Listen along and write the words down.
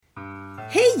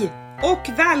Hej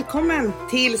och välkommen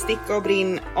till Sticka och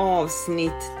Brinn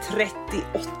avsnitt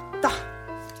 38.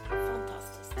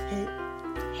 Fantastiskt. Hej.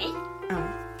 Hej. Ja.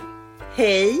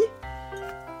 Hej.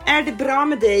 Är det bra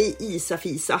med dig, Isa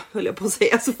Fisa? Höll jag på att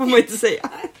säga, så får man inte säga.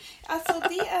 Alltså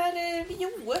det är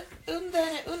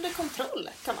under kontroll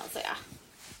kan man säga.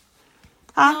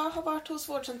 Ha? Jag har varit hos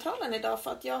vårdcentralen idag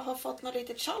för att jag har fått något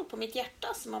litet kall på mitt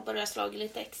hjärta som har börjat slå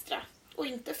lite extra. Och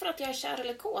inte för att jag är kär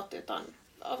eller kåt utan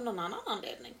av någon annan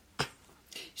anledning.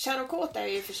 Kär och kåt är jag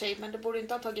ju för sig, men det borde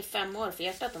inte ha tagit 5 år för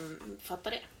hjärtat att fatta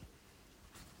det.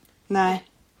 Nej.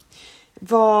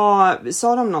 Vad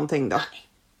sa de någonting då?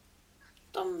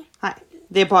 Nej. Nej.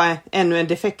 Det är bara ännu en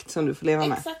defekt som du får leva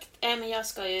med. Exakt. Men jag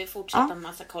ska ju fortsätta en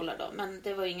massa kollar då. Men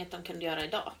det var inget de kunde göra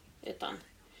idag. Utan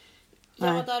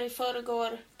jag var där i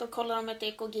förrgår. Då kollade de ett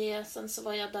EKG. Sen så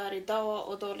var jag där idag.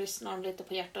 Och då lyssnade de lite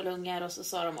på hjärta och lungor. Och så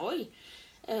sa de oj.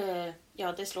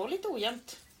 Ja, det slår lite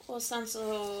ojämnt. Och sen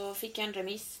så fick jag en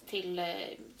remiss till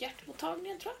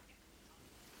hjärtmottagningen, tror jag.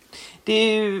 Det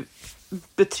är ju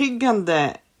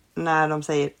betryggande när de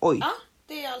säger oj. Ja,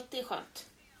 det är alltid skönt.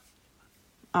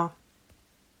 Ja.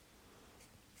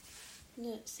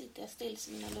 Nu sitter jag still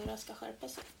så mina lurar ska skärpa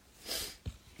sig.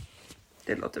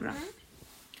 Det låter bra.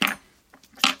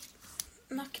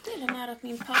 Nackdelen är att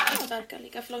min pappa verkar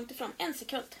ligga för långt ifrån. 1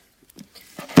 sekund.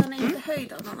 Den är inte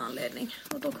höjd av någon anledning.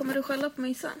 Och då kommer du skälla på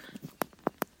mig sen.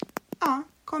 Ja,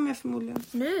 kommer jag förmodligen.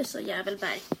 Nu så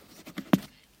jävelberg.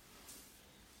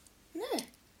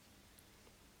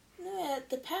 Nu är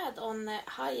the pad on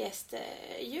highest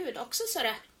ljud också, så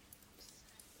det.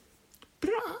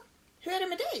 Bra. Hur är det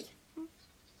med dig?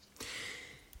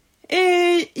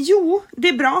 Jo, det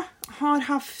är bra. Har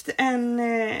haft en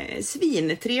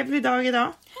svintrevlig dag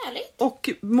idag. Härligt. Och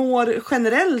mår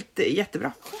generellt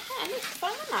jättebra. Så härligt.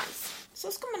 Fan vad nice.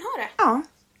 Så ska man ha det. Ja.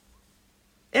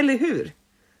 Eller hur?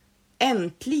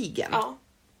 Äntligen. Ja.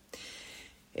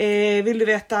 Vill du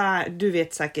veta, du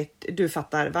vet säkert, du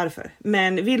fattar varför.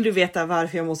 Men vill du veta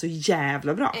varför jag mår så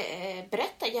jävla bra?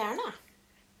 Berätta gärna.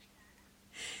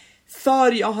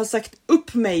 För jag har sagt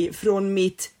upp mig från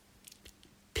mitt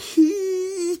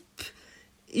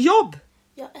jobb.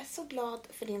 Jag är så glad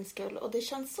för din skull och det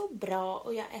känns så bra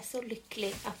och jag är så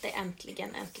lycklig att det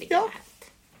äntligen Ja. har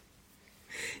hänt.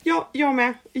 Ja, jag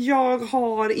med. Jag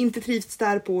har inte trivts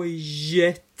där på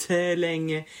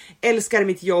jättelänge. Älskar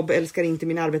mitt jobb, älskar inte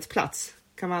min arbetsplats.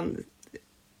 Kan man...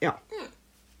 Ja.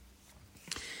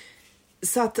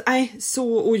 Så att,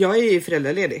 och jag är ju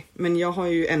föräldraledig. Men jag har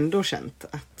ju ändå känt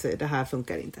att det här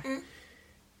funkar inte.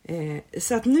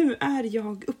 Så att nu är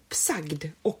jag uppsagd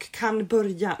och kan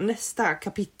börja nästa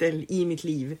kapitel i mitt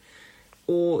liv.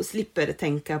 Och slipper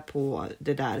tänka på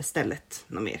det där stället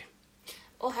något mer.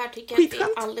 Och här tycker jag att Skitskönt.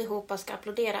 vi allihopa ska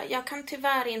applådera. Jag kan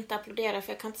tyvärr inte applådera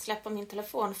för jag kan inte släppa min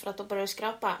telefon för att då börjar det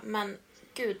skrapa. Men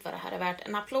gud vad det här är värt.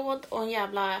 En applåd och en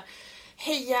jävla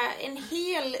heja, en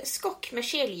hel skock med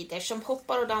cheerleaders som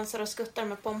hoppar och dansar och skuttar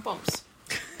med pompoms.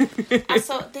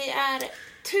 Alltså det är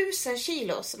 1000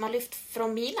 kilo som har lyft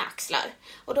från mina axlar.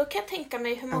 Och då kan jag tänka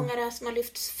mig hur många det är som har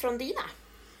lyft från dina.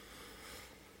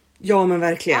 Ja, men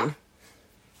verkligen. Ja.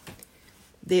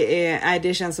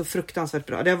 Det känns så fruktansvärt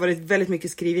bra. Det har varit väldigt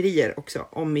mycket skriverier också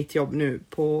om mitt jobb nu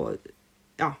på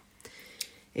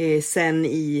sen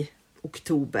i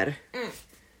oktober.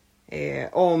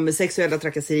 Om sexuella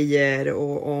trakasserier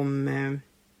och om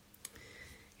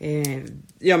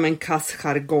kass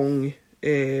jargong,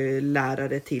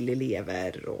 lärare till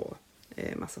elever och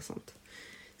massa sånt.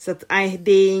 Så att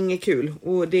det är inget kul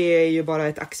och det är ju bara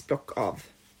ett axplock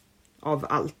av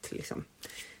allt liksom.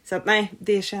 Så att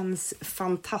det känns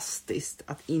fantastiskt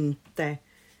att inte...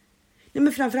 Nej,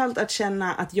 men framförallt att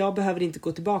känna att jag behöver inte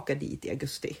gå tillbaka dit i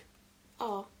augusti.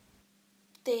 Ja.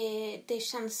 Det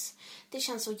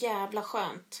känns så jävla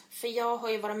skönt. För jag har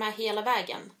ju varit med hela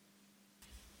vägen.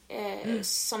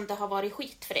 Som det har varit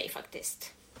skit för dig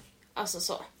faktiskt. Alltså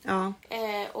så. Ja.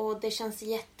 Och det känns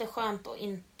jätteskönt att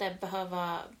inte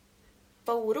behöva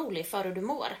vara orolig för hur du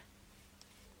mår.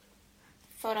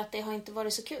 För att det har inte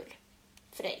varit så kul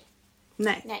för dig.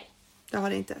 Nej. Det har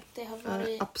det inte. Det har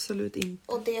varit... Absolut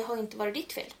inte. Och det har inte varit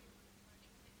ditt fel.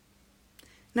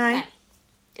 Nej.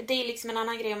 Det är liksom en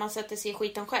annan grej om man sätter sig i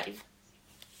skiten själv.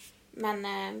 Men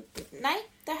nej,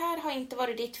 det här har inte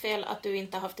varit ditt fel att du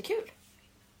inte har haft det kul.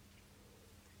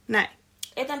 Nej.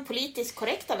 Är den politiskt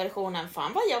korrekta versionen?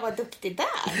 Fan vad jag var duktig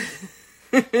där.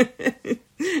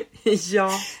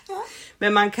 Ja.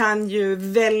 Men man kan ju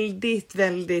väldigt,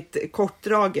 väldigt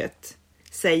kortdraget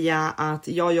säga att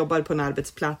jag jobbar på en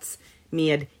arbetsplats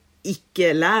med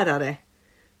icke-lärare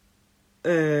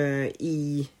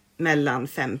i mellan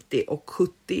 50 och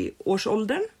 70 års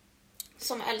åldern.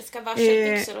 som älskar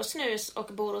varselbyxor och snus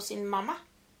och bor hos sin mamma.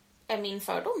 Är min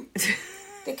fördom.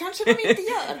 Det kanske de inte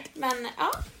gör, men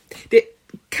ja. Det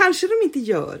kanske de inte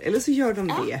gör, eller så gör de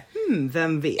det.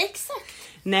 Vem vet? Exakt.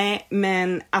 Nej,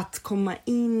 men att komma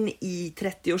in i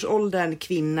 30-årsåldern,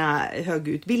 kvinna,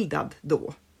 högutbildad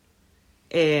då.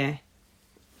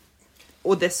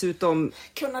 Och dessutom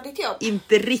kunna ditt jobb.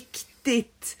 Inte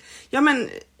riktigt. Ja, men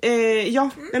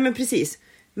nej, men precis.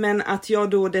 Men att jag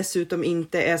då dessutom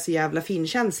inte är så jävla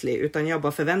finkänslig, utan jag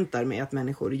bara förväntar mig att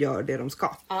människor gör det de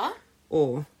ska. Ja.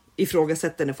 Och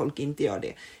ifrågasätter när folk inte gör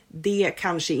det. Det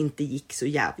kanske inte gick så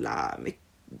jävla mycket,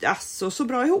 alltså, så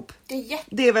bra ihop.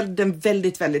 Det är väl den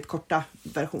väldigt, väldigt korta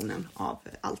versionen av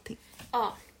allting.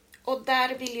 Ja, och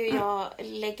där vill ju jag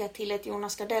lägga till ett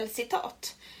Jonas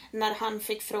Gardell-citat. När han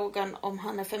fick frågan om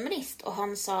han är feminist och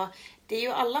han sa: det är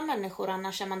ju alla människor,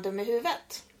 annars är man dum i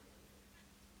huvudet.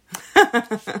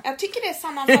 Jag tycker det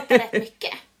sammanfattar rätt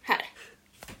mycket här.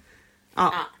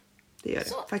 Ja. Det gör det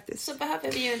så, faktiskt. Så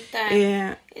behöver vi ju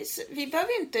inte vi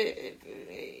behöver ju inte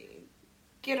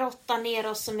grotta ner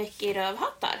oss så mycket i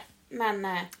rövhattar. Men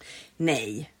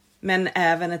nej, men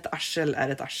även ett arsel är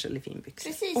ett arsel i finbyxor.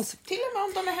 Precis, och till och med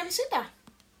om de är hemsydda.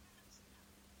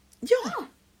 Ja.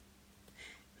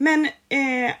 Men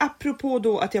apropå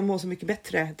då att jag mår så mycket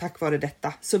bättre tack vare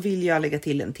detta, så vill jag lägga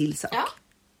till en till sak. Ja.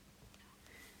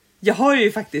 Jag har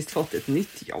ju faktiskt fått ett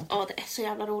nytt jobb. Ja, det är så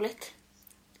jävla roligt.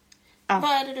 Ja,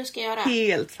 vad är det du ska göra?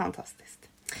 Helt fantastiskt.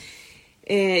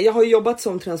 Jag har jobbat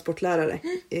som transportlärare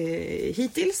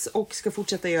hittills och ska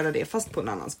fortsätta göra det, fast på en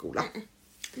annan skola.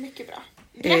 Mycket bra.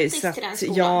 Grattis så till den att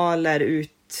skolan. jag lär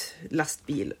ut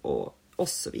lastbil och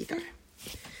så vidare.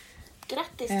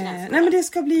 Grattis till den skolan. Nej, men det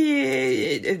ska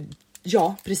bli...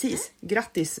 ja, precis.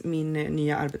 Grattis min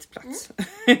nya arbetsplats.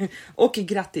 Och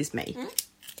grattis mig.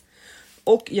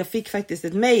 Och jag fick faktiskt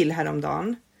ett mejl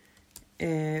häromdagen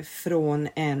från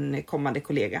en kommande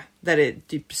kollega. Där det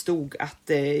typ stod att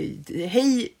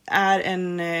hej, är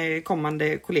en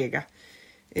kommande kollega.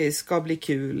 Ska bli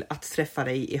kul att träffa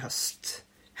dig i höst.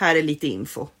 Här är lite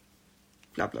info.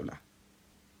 Bla bla bla.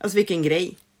 Alltså vilken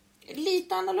grej.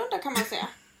 Lite annorlunda kan man säga.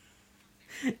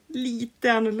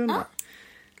 Lite annorlunda.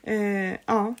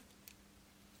 Ja.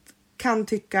 Kan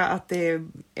tycka att det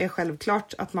är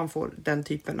självklart att man får den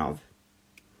typen av...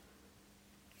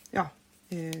 Ja.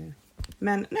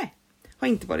 Men nej. Har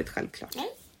inte varit självklart.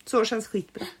 Nej. Så känns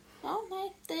skitbra. Ja,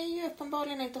 nej. Det är ju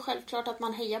uppenbarligen inte självklart att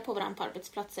man hejar på varandra på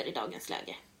arbetsplatser i dagens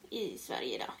läge. I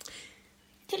Sverige idag.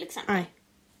 Till exempel. Nej.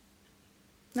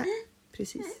 Nej,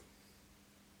 precis.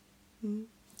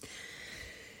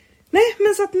 Nej,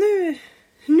 men så att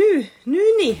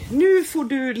nu får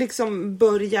du liksom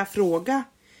börja fråga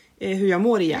hur jag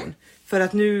mår igen. För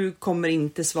att nu kommer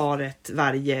inte svaret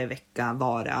varje vecka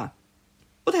vara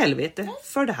åt helvete,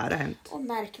 för det här har hänt. Och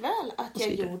märk väl att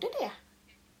jag gjorde det.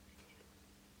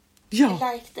 Ja.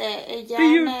 Jag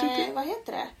likte vad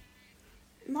heter det?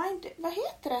 Vad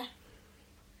heter det?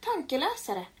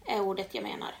 Tankeläsare är ordet jag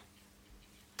menar.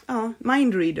 Ja,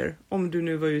 mindreader, om du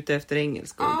nu var ute efter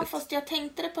engelska. Ja, fast jag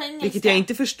tänkte det på engelska. Vilket jag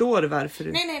inte förstår varför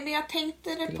du... Nej, men jag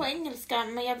tänkte det på engelska,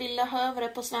 men jag ville ha över det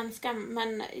på svenska,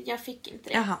 men jag fick inte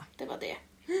det. Jaha. Det var det.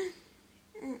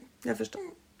 Jag förstår.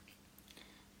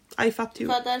 I fatt Det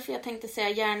you. var därför jag tänkte säga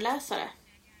järnläsare.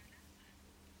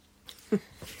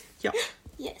 Ja.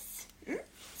 Yes.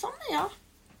 Sån är jag.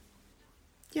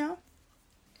 Ja.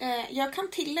 Jag kan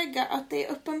tillägga att det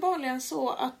är uppenbarligen så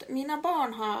att mina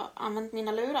barn har använt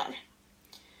mina lurar.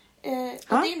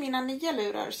 Och det är mina nya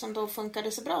lurar som då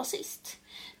funkade så bra sist.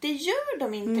 Det gör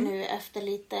de inte nu efter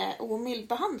lite omild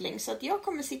behandling, så att jag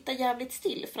kommer sitta jävligt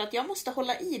still för att jag måste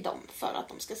hålla i dem för att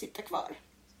de ska sitta kvar.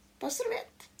 Bara så du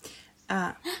vet.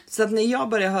 Så att när jag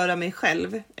börjar höra mig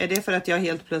själv, är det för att jag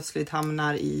helt plötsligt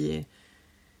hamnar i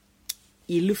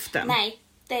luften? Nej,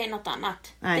 det är något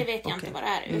annat. Nej, det vet jag inte vad det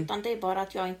är. Utan det är bara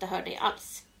att jag inte hör det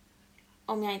alls.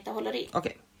 Om jag inte håller i.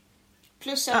 Okay.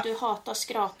 Plus att du hatar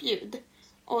skrapljud.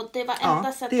 Och det var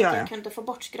enda sättet jag kunde få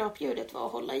bort skrapljudet var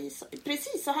att hålla i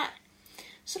precis så här.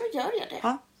 Så då gör jag det.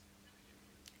 Ja.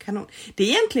 Kanon. Det är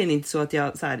egentligen inte så att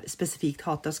jag så här specifikt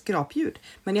hatar skrapljud.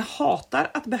 Men jag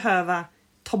hatar att behöva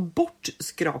ta bort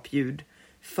skrapljud.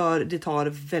 För det tar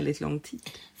väldigt lång tid.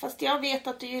 Fast jag vet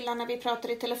att du gillar när vi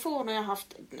pratar i telefon, och jag har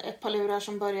haft ett par lurar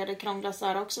som började krångla så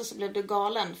här också, så blev du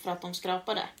galen för att de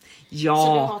skrapade.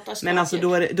 Ja, men alltså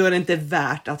då är det inte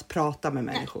värt att prata med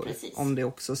människor. Nej, om det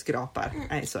också skrapar.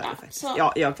 Nej, så är det faktiskt. Så,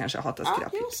 ja, jag kanske hatar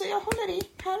skrapljud. Så jag håller i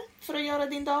här för att göra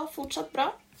din dag fortsatt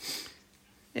bra.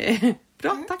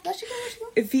 Bra, tack.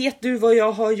 Varsågod. Vet du vad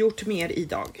jag har gjort mer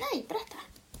idag? Nej, berätta.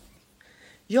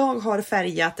 Jag har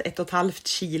färgat 1,5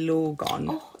 kilo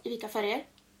garn. I vilka färger?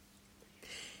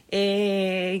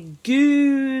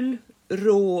 Gul,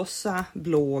 rosa,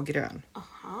 blå, grön.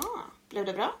 Aha, blev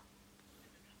det bra?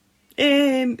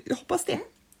 Jag hoppas det.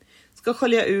 Ska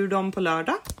skölja ur dem på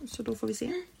lördag, så då får vi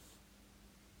se.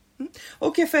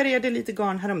 Och jag färgade lite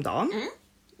garn häromdagen.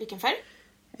 Vilken färg?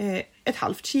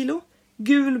 1/2 kilo.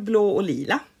 Gul, blå och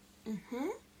lila.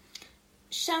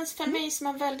 Känns för mig som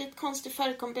en väldigt konstig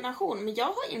färgkombination. Men jag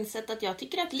har insett att jag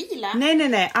tycker att lila...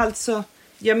 Nej. Alltså,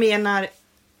 jag menar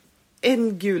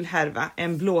en gul härva,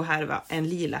 en blå härva, en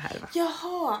lila härva.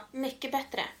 Jaha, mycket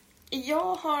bättre.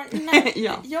 Jag har,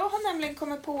 Ja. jag har nämligen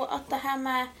kommit på att det här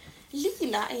med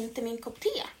lila är inte min kopp te.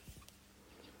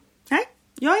 Nej,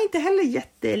 jag är inte heller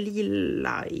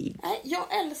jättelila i. Nej,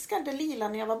 jag älskade lila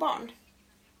när jag var barn.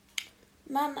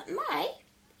 Men nej,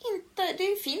 inte. Det är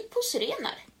ju fint på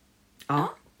syrener.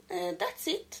 Ja. That's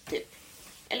it, typ.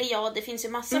 Eller ja, det finns ju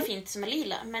massa fint som är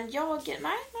lila. Men nej,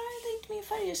 det är inte min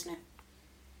färg just nu.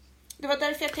 Det var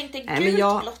därför jag tänkte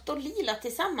gult, blått och lila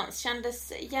tillsammans.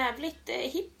 Kändes jävligt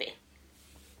hippie.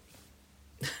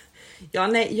 Ja,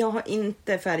 nej, jag har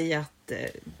inte färgat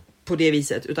på det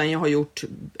viset. Utan jag har gjort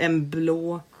en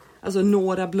blå, alltså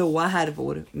några blåa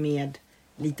härvor med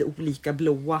lite olika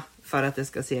blåa. För att det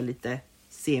ska se lite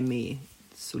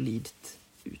semi-solidt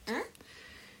ut.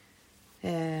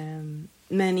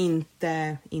 Men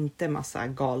inte massa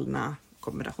galna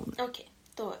kombinationer. Okej,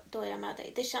 då är jag med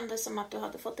dig. Det kändes som att du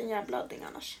hade fått en hjärnblödning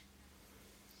annars.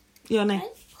 Ja,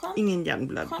 nej. Skönt. Ingen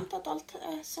hjärnblödning. Skönt att allt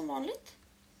är som vanligt.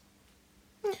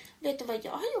 Vet du vad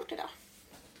jag har gjort idag?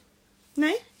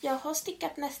 Nej. Jag har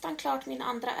stickat nästan klart min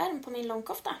andra ärm på min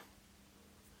långkofta.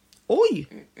 Oj!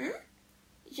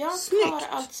 Jag Snyggt. har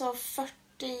alltså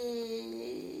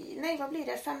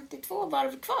 52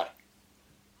 varv kvar.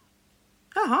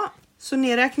 Jaha, så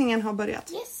nedräkningen har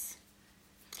börjat. Yes.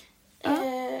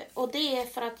 Och det är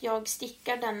för att jag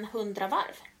stickar den 100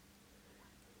 varv.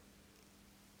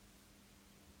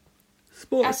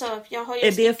 Spår. Alltså, jag har ju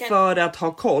är det för att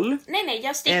ha koll? Nej,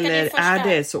 jag stickade eller ju första. är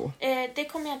det så? Det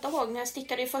kommer jag inte ihåg, men jag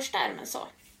stickade ju första ärmen så.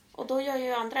 Och då gör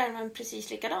ju andra ärmen precis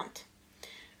likadant.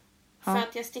 För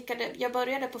att jag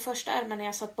började på första ärmen när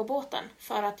jag satt på båten.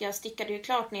 För att jag stickade ju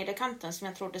klart nederkanten som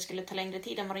jag trodde skulle ta längre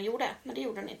tid än vad den gjorde. Men det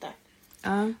gjorde den inte.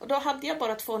 Och då hade jag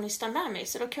bara 2 nystan med mig.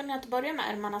 Så då kunde jag inte börja med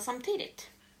ärmarna samtidigt.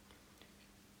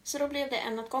 Så då blev det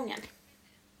en åt gången.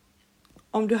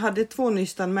 Om du hade 2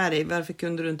 nystan med dig, varför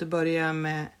kunde du inte börja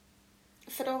med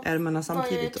För då ärmarna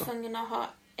samtidigt var jag då? tvungen att ha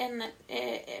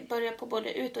börja på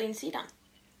både ut- och insidan.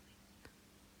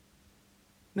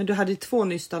 Men du hade 2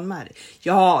 nystan med dig.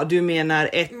 Ja, du menar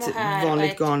ett Mohair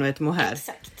vanligt garn och ett mohair.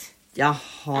 Exakt.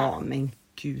 Jaha, men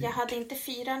gud. Jag hade inte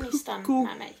 4 nystan Pucko.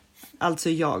 med mig. Alltså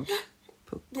jag.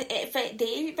 Det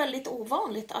är ju väldigt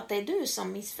ovanligt att det är du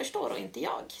som missförstår och inte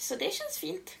jag. Så det känns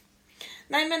fint.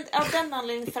 Nej, men av den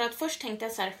anledningen, för att först tänkte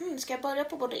jag så här, ska jag börja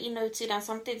på både in- och utsidan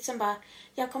samtidigt? Sen bara,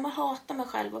 jag kommer hata mig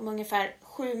själv om ungefär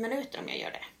 7 minuter om jag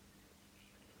gör det.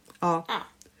 Ja.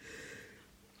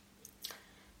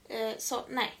 Så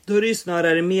nej. Då är det ju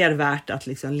snarare mer värt att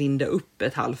liksom linda upp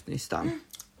ett halvt nystan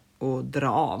och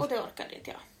dra av. Och det orkade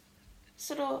inte jag.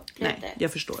 Så då blev det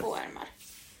jag förstår. 2 ärmar.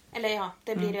 Eller ja,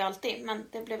 det blir det ju alltid. Men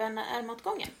det blev en ärm åt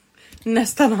gången.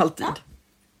 Nästan alltid. Ja,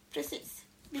 precis.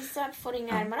 Vissa får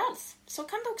inga ärmar alls. Så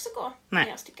kan det också gå när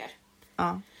jag stickar.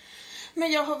 Ja.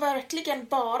 Men jag har verkligen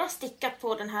bara stickat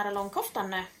på den här långkoftan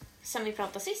nu. Sen vi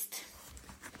pratade sist.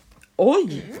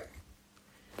 Oj!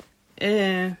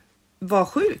 Vad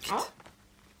sjukt. Ja.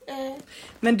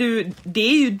 Men du, det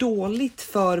är ju dåligt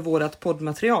för vårat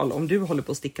poddmaterial om du håller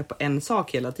på att sticka på en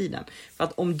sak hela tiden. För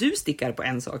att om du stickar på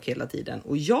en sak hela tiden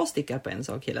och jag stickar på en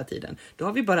sak hela tiden, då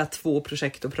har vi bara 2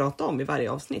 projekt att prata om i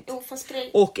varje avsnitt. Jo, fast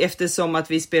Och eftersom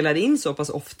att vi spelar in så pass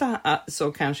ofta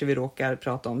så kanske vi råkar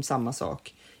prata om samma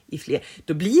sak i fler.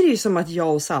 Då blir det ju som att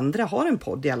jag och Sandra har en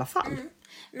podd i alla fall.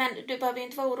 Men du behöver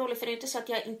inte vara orolig, för det är inte så att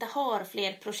jag inte har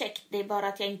fler projekt. Det är bara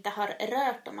att jag inte har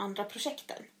rört de andra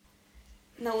projekten.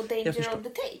 No danger of the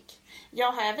take.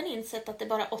 Jag har även insett att det är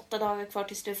bara 8 dagar kvar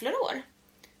tills du fyller år.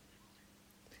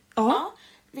 Ja,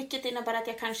 vilket innebär att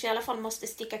jag kanske i alla fall måste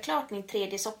sticka klart min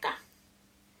 3:e socka.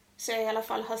 Så jag i alla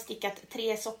fall har stickat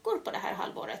 3 sockor på det här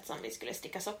halvåret som vi skulle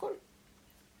sticka sockor.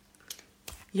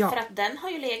 Ja. För att den har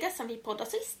ju legat sen vi poddade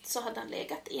sist, så har den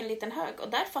legat i en liten hög. Och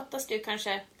där fattas det ju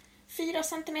kanske 4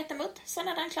 centimeter mudd, sen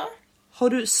är den klar. Har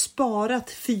du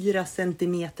sparat 4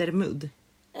 centimeter mudd?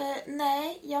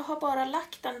 Nej, jag har bara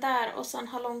lagt den där och sen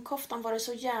har långkoftan varit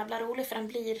så jävla rolig för den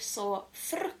blir så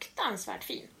fruktansvärt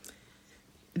fin.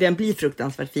 Den blir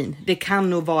fruktansvärt fin. Det kan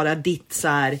nog vara ditt så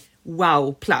här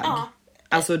wow-plagg. Ja.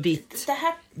 Alltså ditt,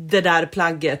 det där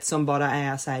plagget som bara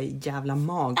är så här jävla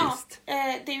magiskt.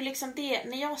 Ja, det är ju liksom det,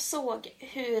 när jag såg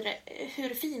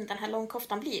hur fin den här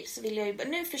långkoftan blir så vill jag ju,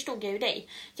 nu förstod jag ju dig.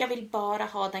 Jag vill bara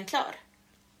ha den klar.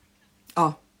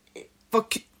 Ja.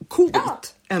 Vad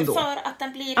coolt ändå. För att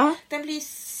den blir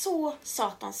så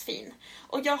satans fin.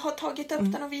 Och jag har tagit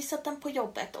upp den och visat den på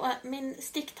jobbet. Och min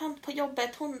sticktant på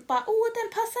jobbet, hon bara,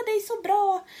 den passar dig så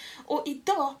bra. Och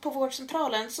idag på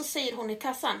vårdcentralen så säger hon i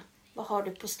kassan, vad har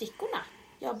du på stickorna?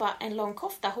 Jag bara, en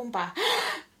långkofta. Hon bara,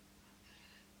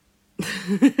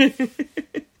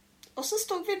 och så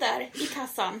stod vi där i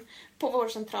kassan på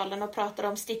vårdcentralen och pratade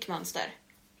om stickmönster.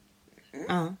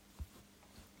 Ja.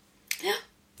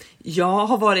 Jag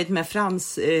har varit med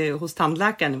Frans hos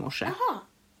tandläkaren i morse. Jaha,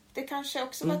 det kanske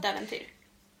också var ett äventyr.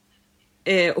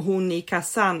 Hon i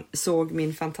kassan såg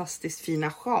min fantastiskt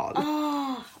fina sjal.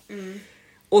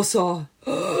 Och sa,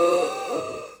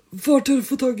 vart har du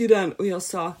fått tag i den? Och jag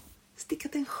sa,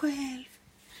 stickat den själv.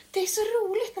 Det är så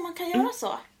roligt när man kan göra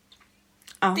så.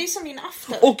 Ja. Det är som min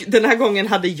after. Och den här gången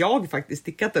hade jag faktiskt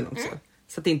stickat den också.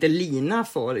 Så att inte Lina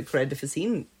får cred för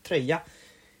sin tröja.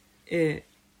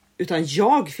 Utan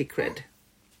jag fick cred.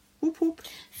 Hop, hop.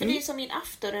 För det är som min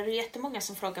after, är det jättemånga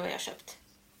som frågar vad jag har köpt.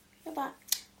 Jag bara,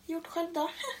 gjort själv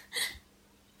då.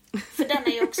 För den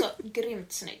är ju också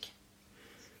grymt snygg.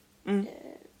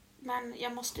 Men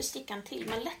jag måste sticka en till.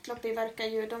 Men Lättloppi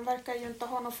verkar ju inte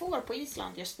ha någon får på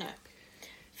Island just nu.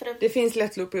 För det finns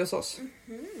Lättloppi hos oss.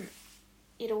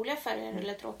 I roliga färger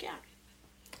eller tråkiga?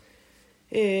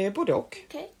 Både och.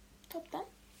 Okej, toppen.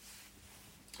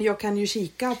 Jag kan ju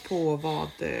kika på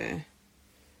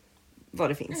vad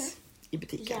det finns i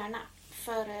butiken. Gärna.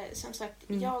 För som sagt,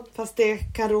 Fast det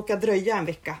kan råka dröja en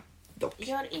vecka dock.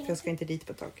 För jag ska inte dit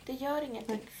på ett tag. Det gör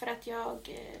ingenting. För att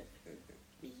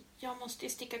jag måste ju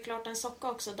sticka klart en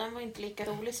socka också. Den var inte lika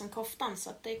rolig som koftan. Så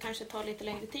att det kanske tar lite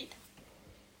längre tid.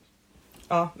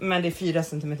 Ja, men det är 4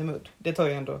 centimeter mudd. Det tar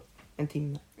ju ändå en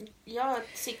timme. Jag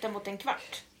siktar mot en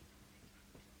kvart.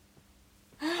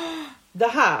 Det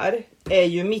här är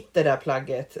ju mitt det där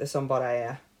plagget som bara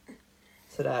är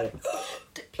sådär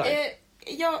plagg.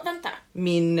 Ja, vänta.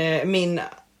 Min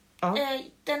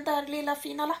Den där lilla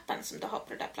fina lappen som du har på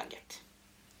det där plagget.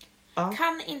 Ja.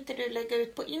 Kan inte du lägga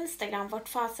ut på Instagram vart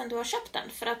fasen du har köpt den?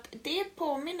 För att det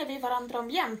påminner vi varandra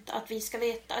om jämt.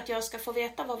 Att jag ska få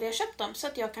veta vad vi har köpt dem. Så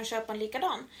att jag kan köpa en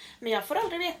likadan. Men jag får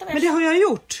aldrig veta vad jag Men det har jag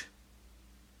gjort.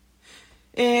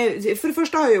 För det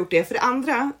första har jag gjort det. För det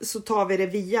andra så tar vi det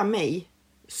via mig.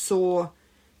 Så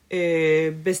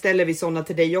beställer vi sådana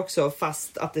till dig också.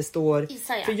 Fast att det står...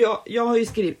 Isaiah. För jag har ju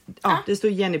skrivit... Ja, det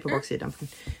står Jenny på baksidan.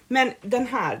 Men den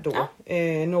här då.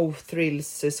 No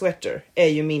Thrills Sweater. Är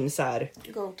ju min så här...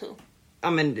 Go to.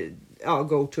 Ja,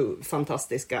 go to.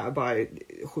 Fantastiska. Bara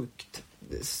sjukt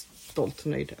stolt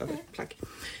nöjd över plagg.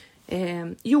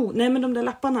 Men de där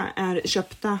lapparna är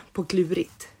köpta på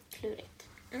Klurigt.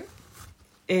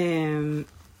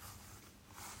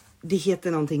 Det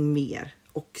heter någonting mer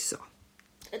också.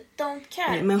 Don't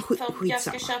care. Men för att jag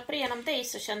ska köpa det genom dig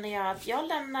så känner jag att jag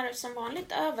lämnar som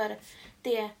vanligt över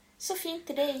det så fint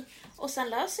till dig. Och sen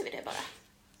löser vi det bara.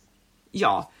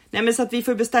 Ja, men så att vi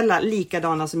får beställa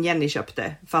likadana som Jenny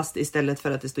köpte. Fast istället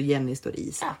för att det står Jenny står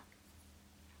Isa.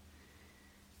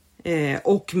 Ja.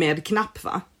 Och med knapp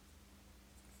va?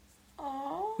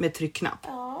 Ja. Med tryckknapp.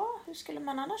 Ja, hur skulle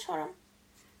man annars ha dem?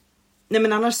 Nej,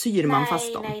 men annars syr man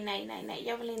fast dem. Nej.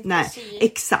 Jag vill inte sy. Nej,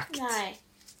 exakt. Nej.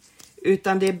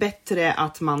 Utan det är bättre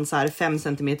att man så här 5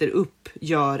 centimeter upp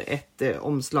gör ett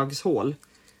omslagshål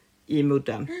i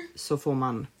mudden. Så får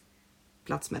man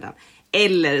plats med den.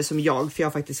 Eller som jag, för jag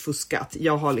har faktiskt fuskat.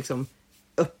 Jag har liksom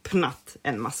öppnat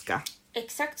en maska.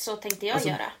 Exakt så tänkte jag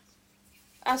göra.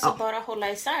 Alltså bara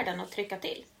hålla isär den och trycka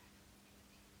till.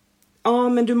 Ja,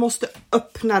 men du måste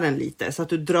öppna den lite så att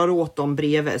du drar åt dem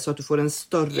bredvid så att du får en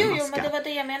större maska. Jo, men det var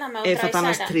det jag menade med att dra för att isär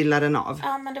annars den. trillar den av.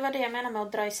 Ja, men det var det jag menade med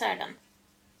att dra isär den.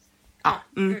 Ja.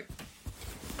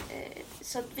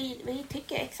 Så att vi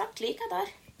tycker exakt lika där.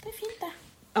 Det är fint det.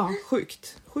 Ja,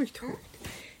 sjukt.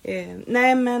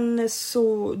 Nej, men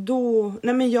så då...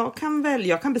 Nej, men jag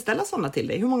kan beställa sådana till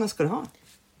dig. Hur många ska du ha?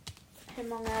 Hur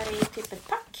många är det i typ ett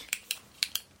pack?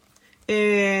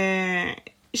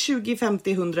 20,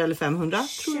 50, 100 eller 500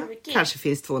 tror jag. Kanske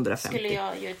finns 250. Skulle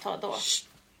jag ju ta då.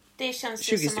 Det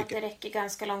känns ju som att det räcker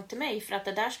ganska långt till mig. För att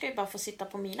det där ska ju bara få sitta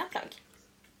på mina plagg.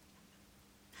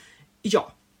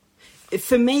 Ja.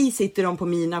 För mig sitter de på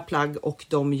mina plagg och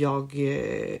de jag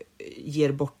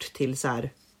ger bort till så här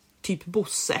typ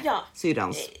Bosse. Ja,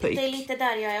 syrrans pöjk. det är lite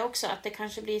där jag är också. Att det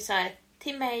kanske blir så här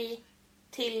till mig,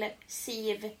 till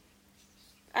Siv.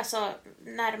 Alltså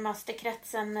närmaste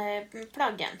kretsen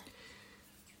plaggen.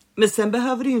 Men sen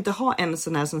behöver du ju inte ha en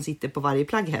sån här som sitter på varje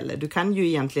plagg heller. Du kan ju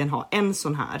egentligen ha en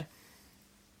sån här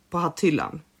på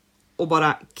hatthyllan och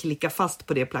bara klicka fast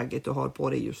på det plagget du har på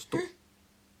dig just då.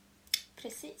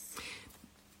 Precis.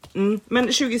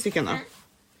 Men 20 stycken då.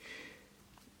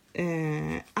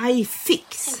 I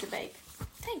fix. Thank you, babe.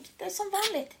 Tänk, det är som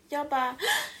vanligt. Jag bara,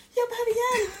 jag behöver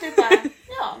hjälp. Du bara,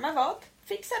 ja men vad?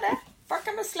 Fixa det.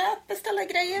 Backa med släp, beställa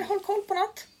grejer, håll koll på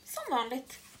något. Som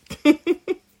vanligt.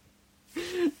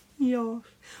 Ja.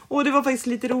 Och det var faktiskt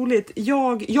lite roligt.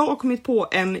 Jag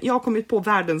har kommit på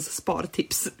världens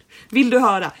spartips. Vill du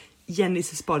höra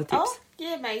Jennys spartips? Ja,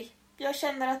 ge mig. Jag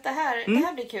känner att det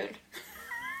här blir kul.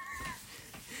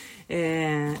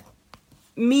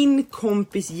 Min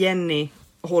kompis Jenny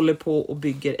håller på och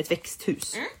bygger ett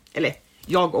växthus. Eller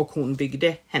jag och hon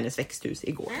byggde hennes växthus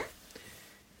igår.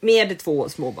 Med 2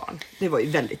 små barn. Det var ju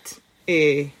väldigt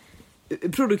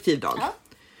produktiv dag. Ja.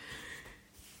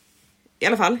 I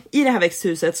alla fall, i det här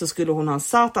växthuset så skulle hon ha en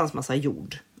satans massa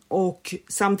jord. Och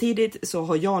samtidigt så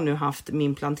har jag nu haft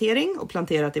min plantering och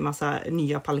planterat i massa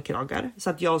nya pallkragar. Så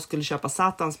att jag skulle köpa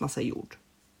satans massa jord.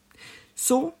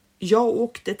 Så jag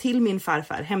åkte till min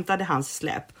farfar, hämtade hans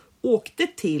släp. Åkte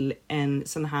till en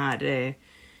sån här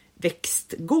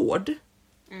växtgård.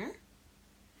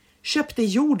 Köpte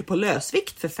jord på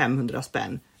lösvikt för 500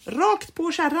 spänn. Rakt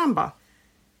på kärran bara.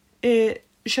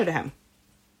 Körde hem.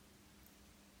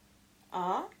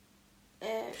 Ja.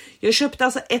 Jag köpte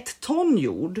alltså 1 ton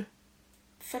jord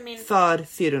för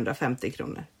 450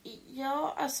 kronor.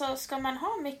 Ja, alltså ska man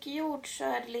ha mycket jord så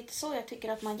är det lite så jag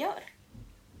tycker att man gör.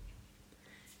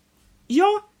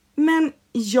 Ja, men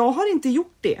jag har inte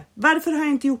gjort det. Varför har jag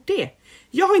inte gjort det?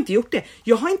 Jag har inte gjort det.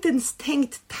 Jag har inte ens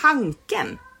tänkt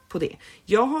tanken på det.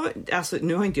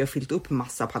 Nu har inte jag fyllt upp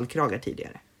massa pallkragar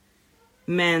tidigare.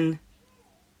 Men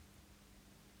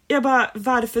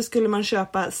varför skulle man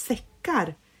köpa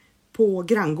säckar på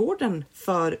granngården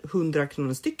för 100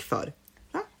 kronor styck för?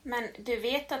 Va? Men du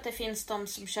vet att det finns de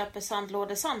som köper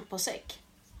sandlådesand på säck?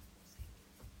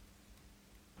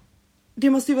 Det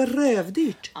måste ju vara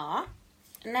rövdyrt. Ja.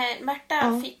 När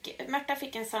Märta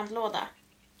fick en sandlåda.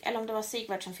 Eller om det var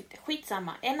Sigvard som fick det.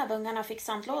 Skitsamma. En av ungarna fick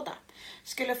sandlåda.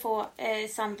 Skulle få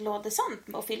sandlådesand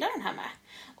att fylla den här med.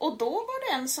 Och då var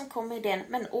det en som kom med idén.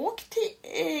 Men åk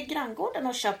till granngården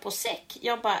och köp på säck.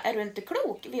 Jag bara, är du inte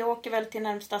klok? Vi åker väl till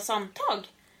närmsta sandtag.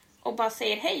 Och bara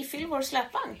säger, hej, fyll vår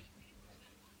släpvagn.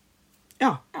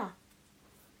 Ja.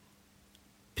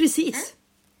 Precis.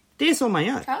 Det är så man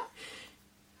gör. Ja.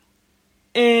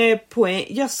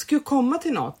 Jag skulle komma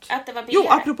till något. Att det var billigare.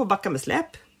 Jo, apropå backa med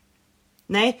släp.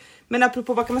 Nej, men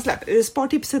apropå backa med släp.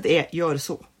 Spartipset är, gör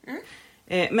så.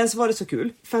 Men så var det så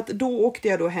kul. För att då åkte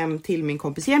jag då hem till min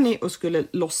kompis Jenny och skulle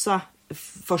lossa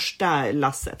första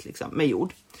lasset liksom, med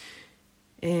jord.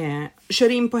 Kör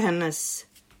in på hennes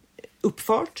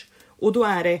uppfart. Och då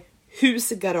är det hus,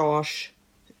 garage,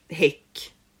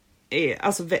 häck.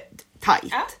 Alltså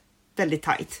tajt. Ja. Väldigt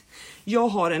tajt. Jag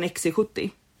har en XC70.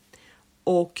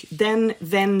 Och den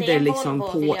vänder liksom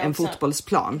Volvo, på en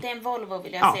fotbollsplan. Det är en Volvo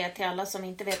vill jag säga till alla som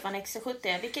inte vet vad en XC70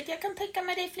 är. Vilket jag kan tänka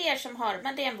mig det är fler som har.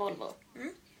 Men det är en Volvo.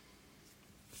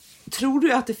 Tror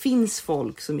du att det finns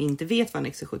folk som inte vet vad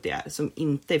en XC70 är? Som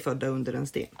inte är födda under en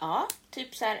sten? Ja,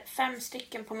 typ så här 5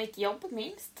 stycken på mitt jobb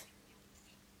minst.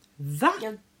 Va?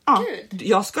 Ja, gud.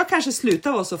 Jag ska kanske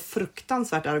sluta vara så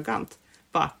fruktansvärt arrogant.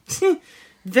 Va?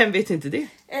 Vem vet inte det?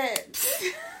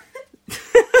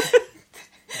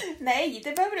 Nej,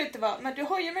 det behöver du inte vara. Men du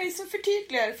har ju mig som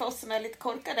förtydligare för oss som är lite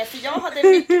korkade. För jag hade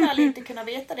mycket väl inte kunnat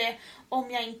veta det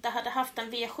om jag inte hade haft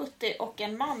en V70 och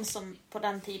en man som på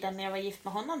den tiden när jag var gift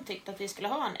med honom tyckte att vi skulle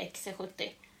ha en XC70.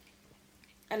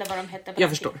 Eller vad de hette. Jag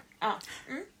förstår. Ja.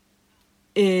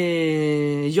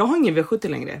 Jag har ingen V70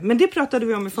 längre. Men det pratade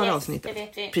vi om i förra avsnittet. Det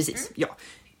vet vi. Precis, ja.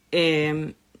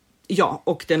 Ja,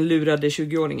 och den lurade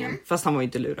 20-åringen. Fast han var ju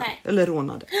inte lurad. Nej. Eller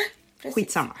rånade. Precis.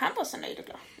 Skitsamma. Han var så nöjd och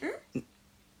glad.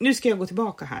 Nu ska jag gå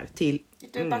tillbaka här till...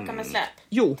 Du backar med släp.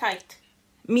 Jo. Tight.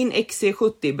 Min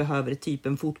XC70 behöver typ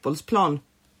en fotbollsplan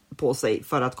på sig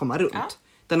för att komma runt. Ja.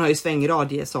 Den har ju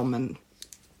svängradie som en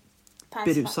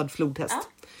Pansvar. berusad flodhäst.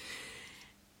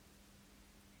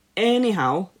 Ja.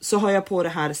 Anyhow, så har jag på det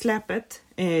här släpet.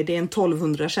 Det är en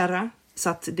 1200 kärra. Så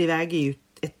att det väger ju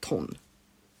 1 ton.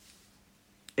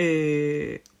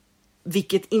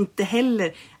 Vilket inte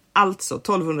heller... Alltså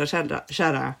 1200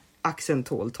 kärra. Axeln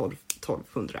tål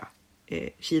 1200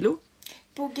 kilo.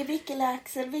 Bogevickel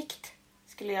axelvikt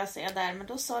skulle jag säga där. Men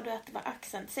då sa du att det var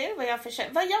axeln. Ser du vad jag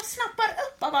försöker? Vad jag snappar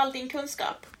upp av all din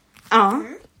kunskap. Ja,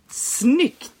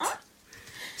 snyggt. Ja.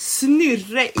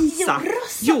 Snyrre Isa.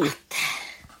 Jo.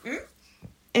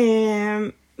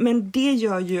 Men det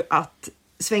gör ju att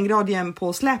svängradien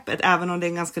på släpet, även om det är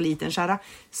en ganska liten kärra,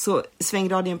 så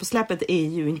svängradien på släpet är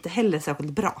ju inte heller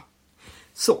särskilt bra.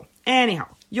 Så, anyhow.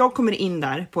 Jag kommer in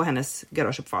där på hennes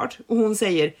garageuppfart och hon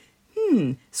säger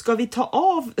ska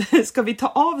vi ta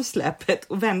av släpet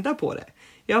och vända på det?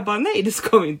 Jag bara, nej det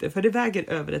ska vi inte för det väger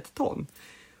över 1 ton.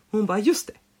 Hon bara, just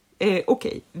det.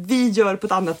 Okej, vi gör på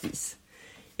ett annat vis.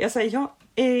 Jag säger,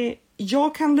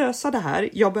 jag kan lösa det här.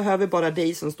 Jag behöver bara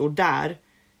dig som står där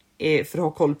för att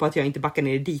ha koll på att jag inte backar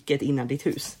ner i diket innan ditt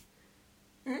hus.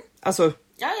 Alltså,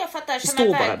 Ja, jag fattar. Som stå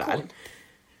en bara vägkon. där.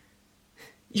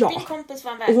 Ja, Din kompis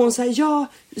var en och vägkon. hon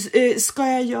säger, ska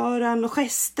jag göra några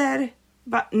gester?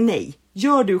 Bara, nej,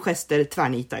 gör du gester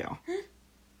tvärnitar jag.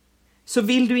 Så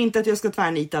vill du inte att jag ska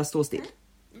tvärnita, stå still.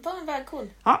 Var en vägkon.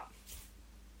 Ja,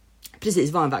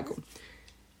 precis, var en vägkon.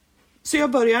 Så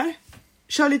jag börjar,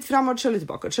 kör lite framåt, kör lite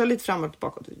bakåt, kör lite framåt,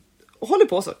 bakåt. Och håller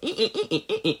på så.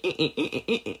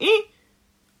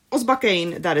 Och så backar jag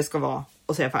in där det ska vara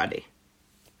och så är jag färdig.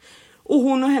 Och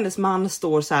hon och hennes man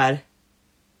står så här.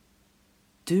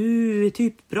 Du är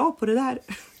typ bra på det där.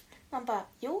 Man bara,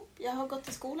 jo, jag har gått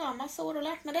i skolan massa år och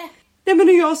lärt mig det. Nej men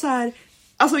nu jag så här.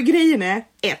 Alltså grejen är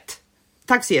 1.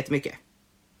 Tack så jättemycket.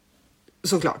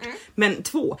 Såklart. Men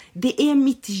 2. Det är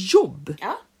mitt jobb.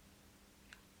 Ja.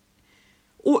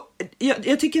 Och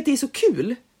jag tycker att det är så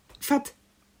kul. För att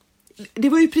det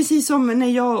var ju precis som när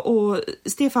jag och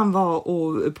Stefan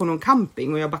var på någon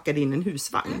camping och jag backade in en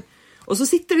husvagn. Och så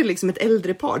sitter det liksom ett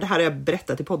äldre par, det här har jag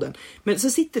berättat i podden. Men så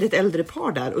sitter det ett äldre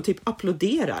par där och typ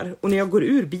applåderar. Och när jag går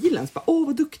ur bilen så bara, åh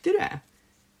vad duktig du är.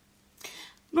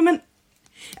 Men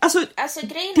alltså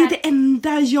grejen det är det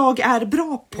enda jag är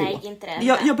bra på. Nej, inte det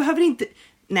enda. Jag behöver inte,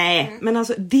 nej men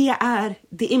alltså det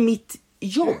är mitt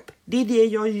jobb. Det är det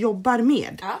jag jobbar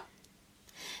med. Ja.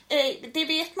 Det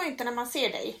vet man ju inte när man ser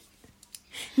dig.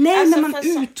 Nej, Alltså, när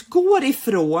man utgår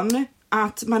ifrån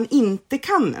att man inte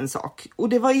kan en sak. Och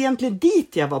det var egentligen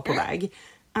dit jag var på väg.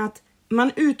 Att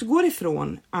man utgår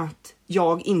ifrån att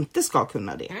jag inte ska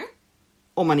kunna det.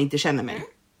 Om man inte känner mig.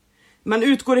 Man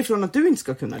utgår ifrån att du inte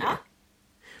ska kunna det.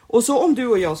 Och så om du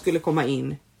och jag skulle komma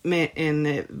in med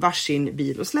en varsin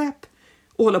bil och släp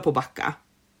och hålla på att backa.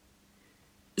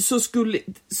 Så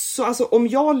alltså om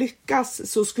jag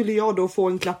lyckas så skulle jag då få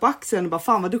en klapp på axeln och bara,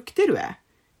 fan vad duktig du är.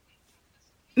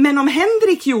 Men om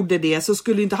Henrik gjorde det så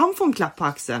skulle inte han få en klapp på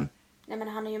axeln. Nej, men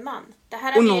han är ju man. Det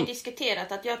här har vi ju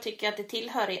diskuterat, att jag tycker att det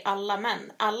tillhör i alla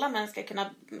män. Alla män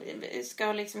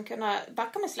ska liksom kunna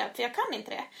backa med släp, för jag kan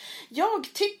inte det.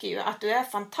 Jag tycker ju att du är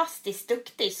fantastiskt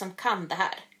duktig som kan det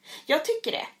här. Jag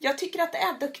tycker det. Jag tycker att det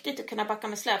är duktigt att kunna backa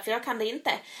med släp, för jag kan det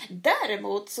inte.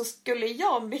 Däremot så skulle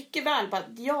jag mycket väl bara,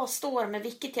 jag står med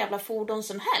vilket jävla fordon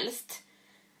som helst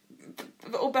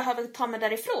och behöver ta mig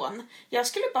därifrån. Jag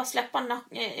skulle bara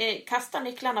kasta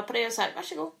nycklarna på det och så här,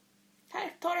 varsågod.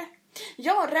 Här, ta det.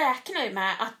 Jag räknar ju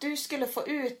med att du skulle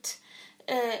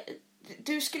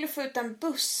få ut en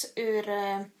buss ur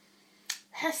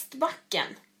Hästbacken.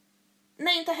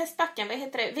 Nej, inte Hästbacken, vad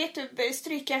heter det? Vet du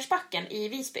Strykjärnsbacken i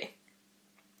Visby?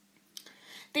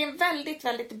 Det är en väldigt,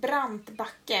 väldigt brant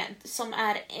backe som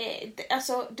är,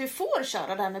 alltså du får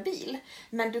köra där med bil,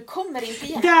 men du kommer inte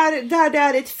igen. Där det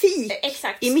är ett fik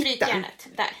exakt, i mitten. Strykjärnet,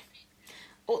 där.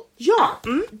 Och,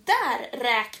 där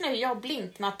räknar jag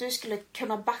blint med att du skulle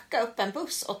kunna backa upp en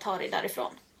buss och ta dig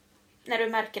därifrån. När du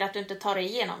märker att du inte tar dig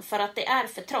igenom, för att det är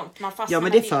för trångt. Man fastnar. Ja,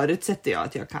 men det förutsätter jag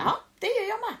att jag kan. Ja, det gör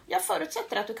jag med. Jag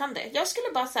förutsätter att du kan det. Jag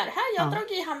skulle bara så här, jag har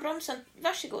dragit i handbromsen,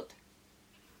 varsågod.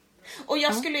 Och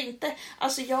jag skulle inte,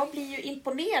 alltså jag blir ju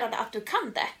imponerad att du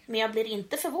kan det, men jag blir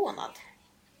inte förvånad.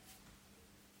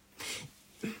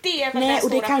 Det är väl den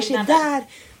stora och det kanske är där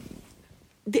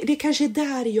det kanske är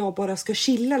där jag bara ska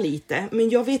chilla lite, men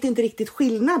jag vet inte riktigt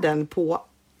skillnaden på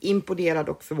imponerad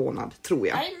och förvånad, tror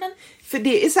jag. Nej, men... För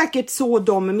det är säkert så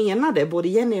de menade, både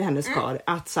Jenny och hennes kar,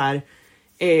 att så här,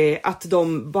 att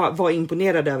de var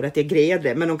imponerade över att jag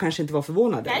grejade, men de kanske inte var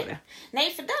förvånade över det.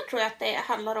 Nej, för där tror jag att det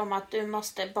handlar om att du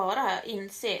måste bara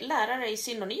lära dig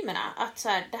synonymerna. Att så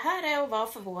här, det här är att vara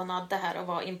förvånad, det här är att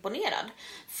vara imponerad.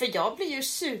 För jag blir ju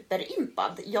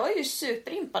superimpad. Jag är ju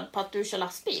superimpad på att du kör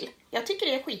lastbil. Jag tycker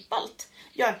det är skitballt.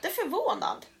 Jag är inte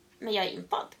förvånad, men jag är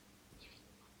impad.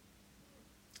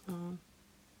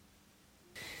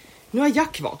 Nu har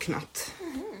Jack vaknat.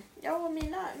 Ja, och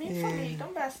min familj,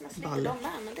 de väsnas lite de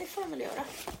med, men det får de väl göra.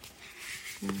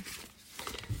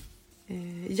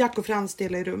 Jack och Frans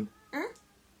delar i rum.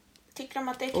 Tycker de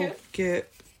att det är kul?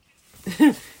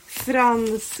 Och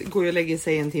Frans går och lägger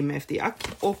sig en timme efter Jack.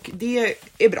 Och det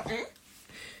är bra.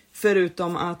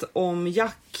 Förutom att om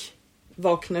Jack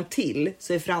vaknar till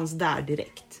så är Frans där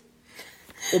direkt.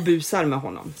 Och busar med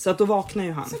honom. Så att då vaknar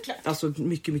ju han. Såklart. Alltså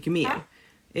mycket, mycket mer.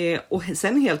 Och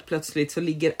sen helt plötsligt så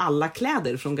ligger alla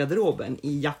kläder från garderoben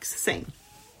i Jacks säng.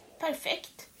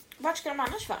 Perfekt. Vart ska de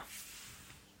annars vara?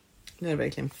 Nu är det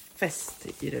verkligen fest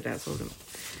i det där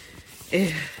sovrummet.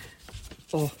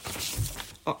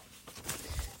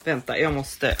 Vänta, jag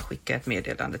måste skicka ett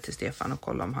meddelande till Stefan och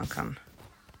kolla om han kan.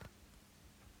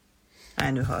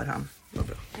 Nej, nu hör han. Vad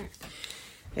bra.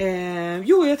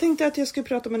 Jo, jag tänkte att jag skulle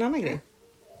prata om en annan grej.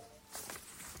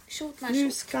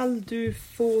 Nu ska du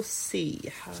få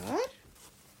se här.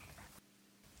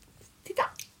 Titta.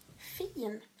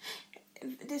 Fin.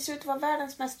 Det ser ut att vara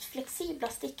världens mest flexibla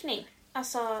stickning.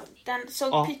 Alltså, den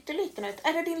såg pytteliten ut.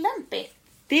 Är det din Lempi?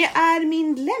 Det är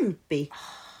min Lempi.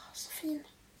 Så fin.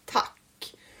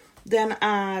 Tack. Den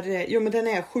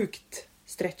är sjukt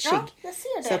stretchig. Ja, jag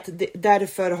ser det. Så att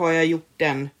därför har jag gjort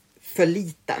den för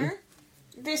liten.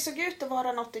 Det såg ut att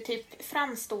vara något i typ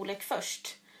framstorlek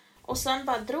först. Och sen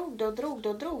bara drog det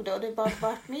och det bara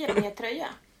vart mer och mer tröja.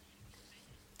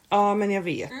 Ja, men jag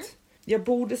vet. Jag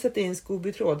borde sätta in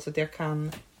Scooby-tråd så att jag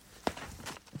kan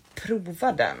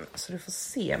prova den. Så du får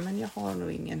se, men jag har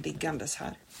nog ingen liggandes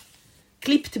här.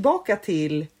 Klipp tillbaka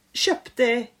till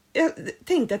jag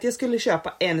tänkte att jag skulle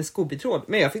köpa en Scooby-tråd,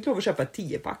 men jag fick lov att köpa ett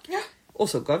 10-pack. Ja. Och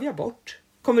så gav jag bort.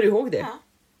 Kommer du ihåg det?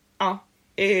 Ja.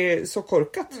 Så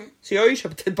korkat. Så jag har ju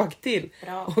köpt ett pack till.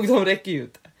 Bra. Och de räcker ju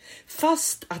inte.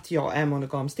 Fast att jag är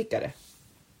monogamstickare.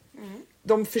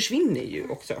 De försvinner ju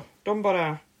också. De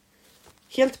bara...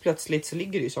 Helt plötsligt så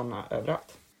ligger det ju såna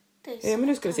överallt. Men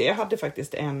nu ska vi se. Jag hade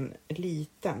faktiskt en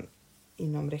liten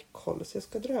inom räckhåll. Så jag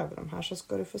ska dra över dem här så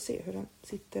ska du få se hur den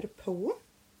sitter på.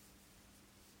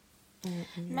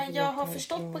 Men jag har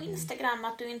förstått på Instagram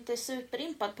att du inte är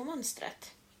superimpad på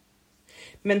mönstret.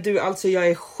 Men du, alltså jag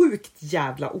är sjukt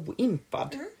jävla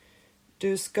oimpad.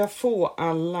 Du ska få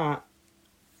alla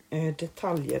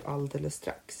detaljer alldeles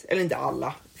strax. Eller inte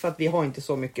alla, för att vi har inte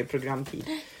så mycket programtid.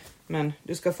 Men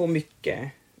du ska få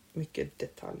mycket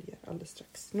detaljer alldeles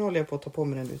strax. Nu håller jag på att ta på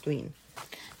mig den ut och in.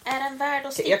 Är den värd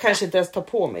att sticka? Jag kanske inte ens tar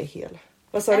på mig hela.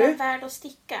 Vad sa du? Är den värd att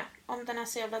sticka om den är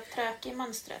så jävla trökig i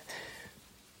mönstret?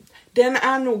 Den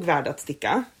är nog värd att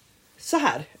sticka. Så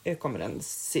här kommer den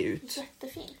se ut.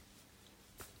 Jättefin.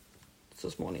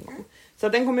 Så småningom. Så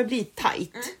den kommer bli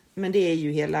tight. Men det är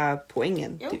ju hela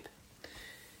poängen. Typ.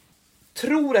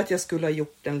 Tror att jag skulle ha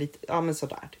gjort den lite... Ja, men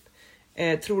sådär. Typ.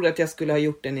 Tror att jag skulle ha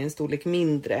gjort den i en storlek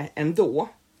mindre ändå.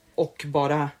 Och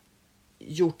bara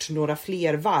gjort några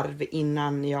fler varv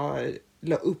innan jag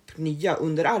la upp nya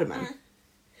under armen.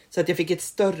 Så att jag fick ett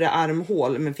större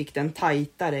armhål men fick den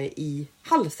tajtare i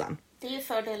halsen. Det är ju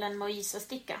fördelen med att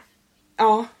isosticka.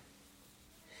 Ja.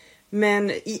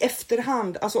 Men i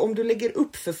efterhand, alltså om du lägger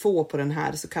upp för få på den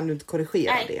här så kan du inte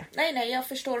korrigera det. Nej, jag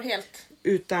förstår helt.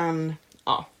 Utan,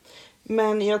 ja.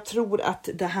 Men jag tror att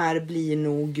det här blir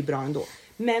nog bra ändå.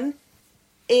 Men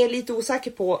är lite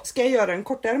osäker på, ska jag göra en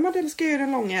kortärmad eller ska jag göra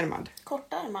en långärmad?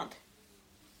 Kortärmad.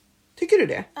 Tycker du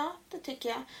det? Ja, det tycker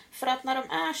jag. För att när de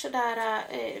är sådär,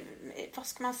 vad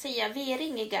ska man säga,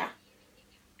 V-ringiga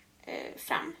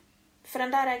fram. För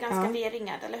den där är ganska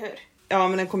V-ringad, eller hur? Ja,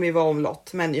 men den kommer ju vara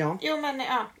omlott, men ja. Jo, men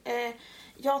ja.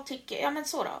 Jag tycker, ja men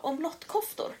så då,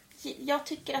 omlottkoftor. Jag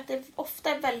tycker att det ofta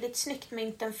är väldigt snyggt med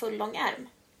inte en full lång ärm.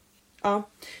 Ja,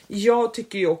 jag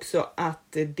tycker ju också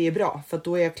att det är bra, för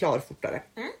då är jag klar fortare.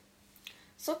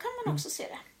 Så kan man också se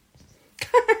det.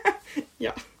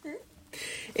 Ja.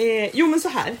 Jo, men så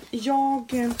här.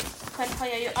 Själv har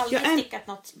jag ju aldrig stickat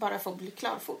något bara för att bli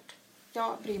klar fort.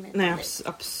 Jag bryr mig inte. Nej,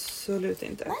 absolut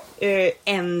inte.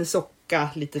 En socka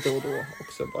lite då och då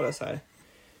också, bara så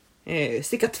här.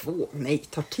 Sticka 2, nej,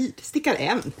 tar tid. Stickar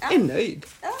en, är nöjd.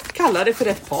 Kallar det för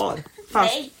ett par.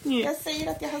 Fast, nej, jag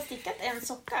säger att jag har stickat en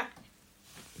socka.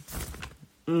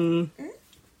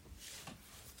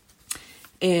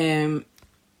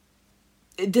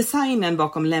 Designen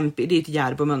bakom Lempi, det är ett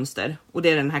Järbo-mönster. Och det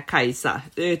är den här Kajsa,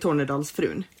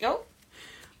 Tornedalsfrun. Jo.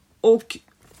 Och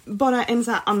bara en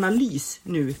sån här analys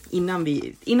nu innan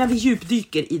vi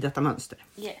djupdyker i detta mönster.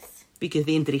 Yes. Vilket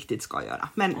vi inte riktigt ska göra.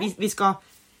 Men vi ska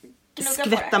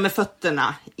skvätta med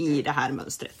fötterna i det här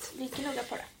mönstret. Vi knuggar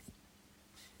på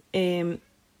det.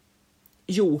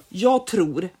 Jo, jag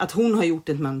tror att hon har gjort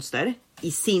ett mönster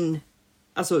i sin...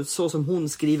 Alltså så som hon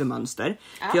skriver mönster.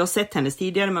 Ja. För jag har sett hennes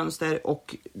tidigare mönster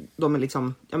och de är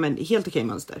liksom, ja men helt okej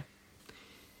mönster.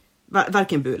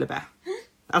 Varken bu eller bä.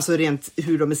 Alltså rent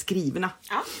hur de är skrivna.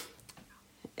 Ja.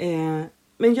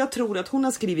 Men jag tror att hon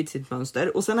har skrivit sitt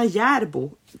mönster och sen har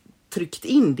Järbo tryckt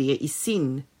in det i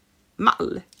sin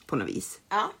mall på något vis.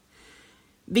 Ja.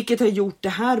 Vilket har gjort det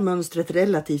här mönstret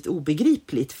relativt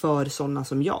obegripligt för sådana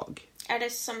som jag. Är det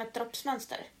som ett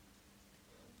droppsmönster?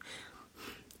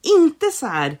 Inte så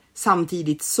här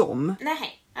samtidigt som.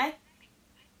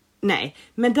 Nej,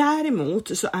 men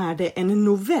däremot så är det en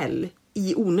novell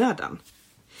i onödan.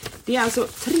 Det är alltså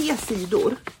 3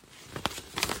 sidor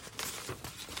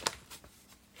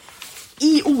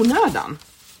I onödan.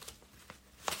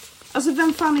 Alltså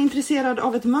vem fan är intresserad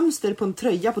av ett mönster på en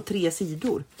tröja på 3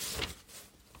 sidor?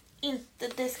 Inte,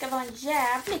 det ska vara en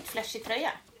jävligt flashig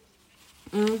tröja.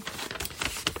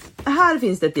 Här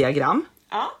finns det ett diagram.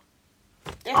 Ja.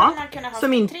 Det hade man kunnat ha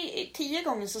som 10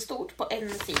 gånger så stort på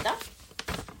en sida.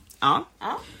 Ja.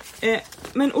 Ja.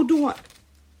 Men och då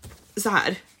så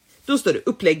här. Då står det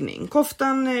uppläggning.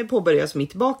 Koftan påbörjas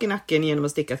mitt bak i nacken genom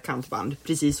att sticka ett kantband.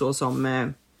 Precis så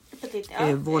som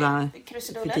våra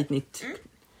Petit Knit.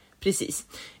 Precis.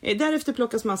 Därefter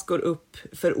plockas maskor upp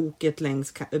för oket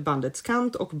längs bandets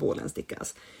kant och bålen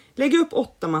stickas. Lägg upp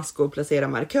 8 maskor, placera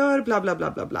markör, bla bla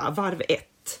bla bla bla. Varv 1.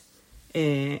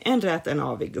 En rät, en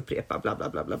avig, upprepa, bla bla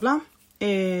bla bla bla.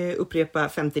 Upprepa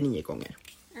 59 gånger.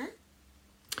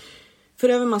 För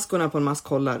över maskorna på en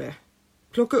maskhållare.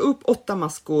 Plocka upp 8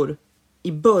 maskor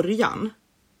i början.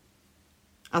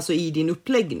 Alltså i din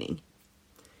uppläggning.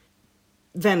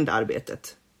 Vänd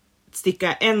arbetet.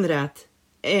 Sticka en rät,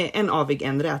 en avig,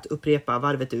 en rät, upprepa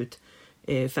varvet ut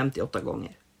 58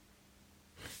 gånger.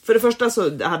 För det första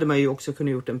så hade man ju också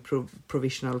kunnat gjort en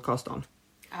provisional cast on.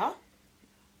 Ja.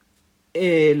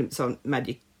 Som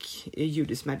Magic,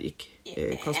 Judith's Magic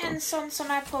cast on. En sån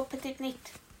som är på Petit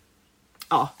Knit.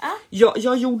 Ja.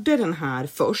 Jag gjorde den här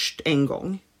först en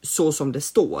gång, så som det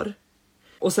står.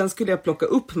 Och sen skulle jag plocka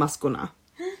upp maskorna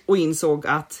och insåg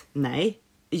att nej,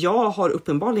 jag har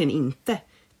uppenbarligen inte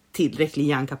tillräcklig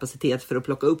hjärnkapacitet för att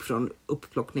plocka upp från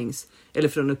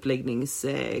från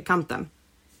uppläggningskanten.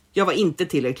 Jag var inte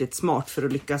tillräckligt smart för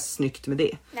att lyckas snyggt med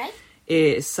det. Nej.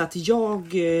 Så att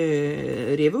jag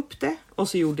rev upp det och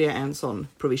så gjorde jag en sån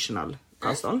provisional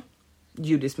cast on.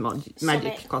 Judith's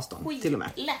Magic cast on till och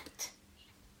med. Lätt.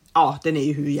 Ja, den är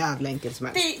ju hur jävla enkel som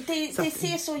helst. Det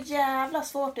ser så jävla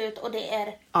svårt ut och det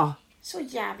är så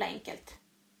jävla enkelt.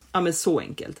 Ja, men så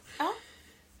enkelt. Ja.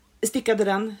 Stickade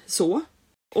den så.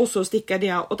 Och så stickade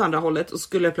jag åt andra hållet och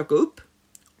skulle jag plocka upp.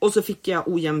 Och så fick jag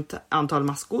ojämnt antal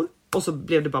maskor. Och så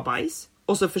blev det bara bajs.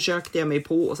 Och så försökte jag mig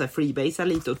på och så här freebasea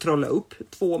lite och trolla upp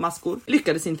 2 maskor.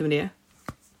 Lyckades inte med det.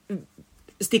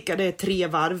 Stickade 3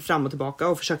 varv fram och tillbaka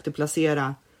och försökte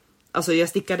placera. Alltså jag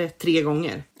stickade 3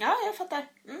 gånger. Ja, jag fattar.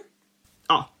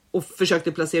 Ja, och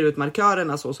försökte placera ut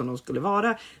markörerna så som de skulle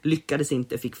vara. Lyckades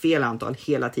inte, fick fel antal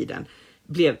hela tiden.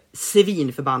 Blev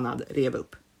svinförbannad, rev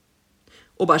upp.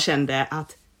 Och bara kände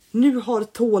att nu har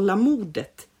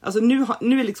tålamodet. Alltså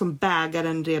nu är liksom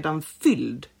bägaren redan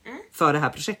fylld för det här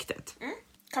projektet.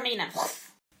 Kaminen.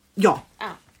 Ja,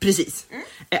 precis.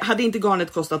 Hade inte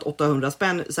garnet kostat 800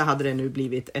 spänn så hade det nu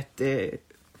blivit ett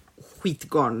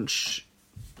skitgarns...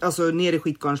 Alltså ner i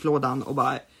skitgarnslådan och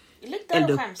bara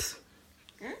elda upp.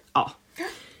 Ja.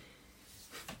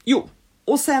 Jo,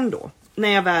 och sen då, när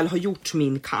jag väl har gjort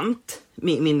min kant,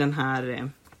 min den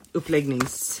här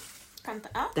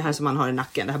det här som man har i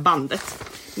nacken, det här bandet.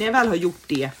 När jag väl har gjort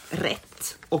det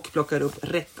rätt och plockar upp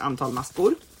rätt antal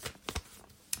maskor,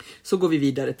 så går vi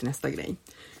vidare till nästa grej.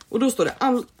 Och då står det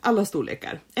alla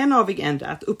storlekar. En avig, en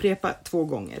rät, upprepa 2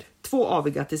 gånger. 2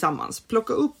 aviga tillsammans.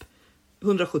 Plocka upp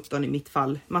 117 i mitt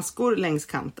fall maskor längs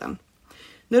kanten.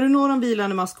 När du når de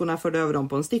vilande maskorna för du över dem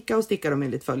på en sticka och stickar dem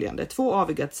enligt följande. 2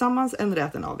 aviga tillsammans, en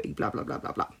rät, en avig, bla bla bla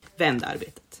bla bla. Vänd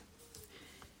arbetet.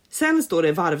 Sen står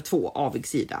det varv 2, avig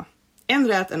sida. En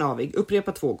rät, en avig,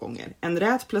 upprepa 2 gånger. En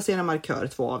rät, placera markör,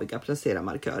 2 aviga, placera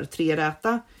markör. 3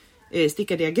 räta,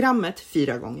 sticka diagrammet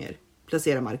 4 gånger,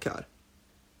 placera markör.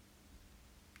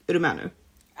 Är du med nu?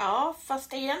 Ja,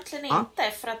 fast egentligen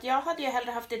inte. För att jag hade ju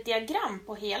hellre haft ett diagram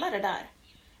på hela det där.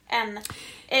 Än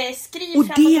skriv fram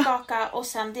och tillbaka och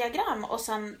sen diagram. Och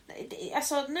sen,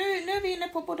 alltså nu är vi inne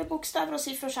på både bokstäver och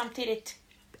siffror samtidigt.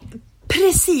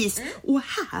 Precis! Och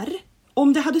här,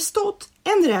 om det hade stått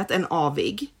en rät, en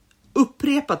avig,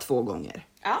 upprepa 2 gånger.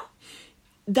 Ja.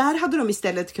 Där hade de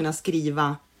istället kunnat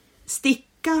skriva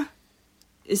sticka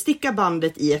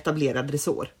bandet i etablerad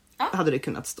resår. Ja. Hade det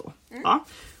kunnat stå. Ja.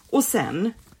 Och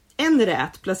sen en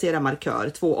rät, placera markör,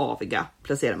 2 aviga,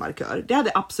 placera markör. Det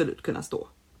hade absolut kunnat stå.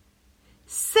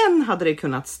 Sen hade det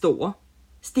kunnat stå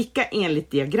sticka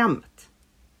enligt diagrammet.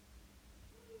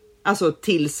 Alltså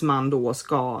tills man då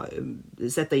ska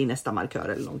sätta in nästa markör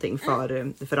eller någonting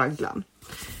för raglan.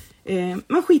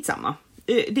 Men skitsamma.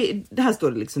 Det här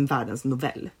står det liksom världens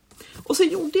novell. Och så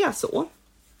gjorde jag så.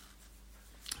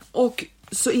 Och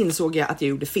så insåg jag att jag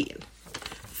gjorde fel.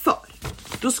 För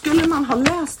då skulle man ha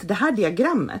läst det här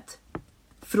diagrammet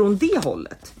från det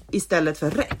hållet istället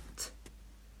för rätt.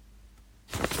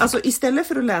 Alltså istället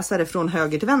för att läsa det från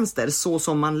höger till vänster så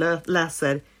som man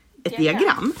läser ett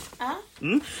diagram.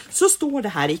 Så står det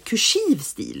här i kursiv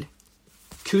stil.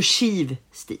 Kursiv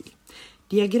stil.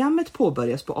 Diagrammet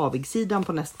påbörjas på avigsidan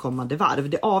på nästkommande varv.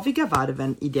 De aviga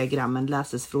varven i diagrammen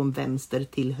läses från vänster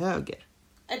till höger.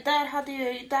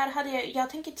 Där hade jag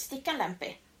tänker inte sticka en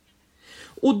lämpig.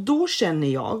 Och då känner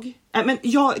jag, men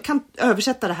jag kan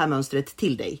översätta det här mönstret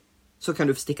till dig. Så kan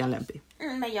du få sticka en lämpig.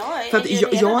 Men jag är för att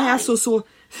jag är så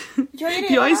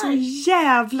jag är så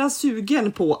jävla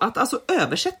sugen på att alltså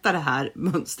översätta det här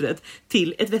mönstret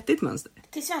till ett vettigt mönster.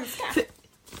 Till svenska?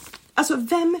 Alltså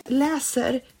vem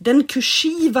läser den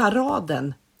kursiva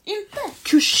raden? Inte.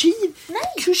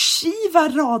 Kursiva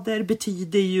rader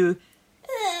betyder ju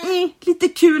lite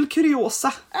kul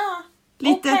kuriosa. Ja.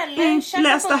 Lite, och Pelle,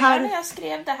 läs det här. Jag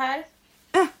skrev det här.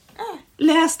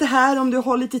 Läs det här om du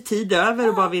har lite tid över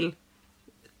och bara vill.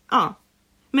 Ja.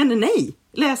 Men nej,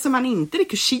 läser man inte det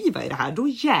kursiva i det här, då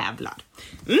jävlar.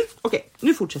 Okej,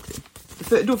 nu fortsätter vi.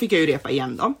 För då fick jag ju repa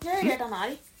igen då. Jag är redan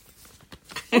arg.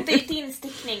 Och det är din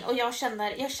stickning och jag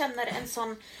känner en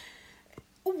sån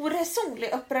oresonlig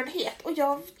upprördhet. Och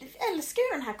jag älskar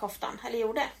ju den här koftan, eller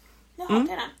gjorde. Nu hatar jag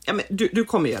den. Ja, men du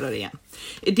kommer göra det igen.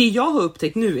 Det jag har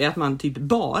upptäckt nu är att man typ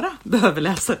bara behöver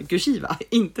läsa det kursiva,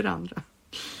 inte det andra.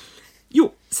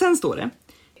 Jo, sen står det,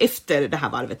 efter det här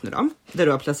varvet nu då, där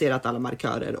du har placerat alla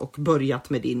markörer och börjat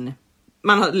med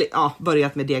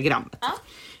börjat med diagrammet.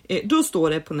 Ja. Då står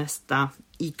det på nästa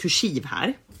i kursiv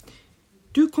här.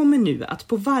 Du kommer nu att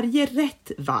på varje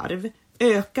rätt varv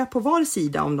öka på var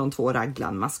sida om de 2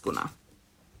 raglanmaskorna.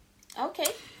 Okej.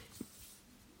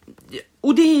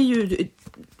 Och det är ju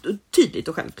tydligt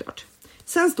och självklart.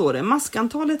 Sen står det,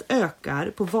 maskantalet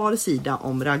ökar på var sida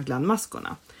om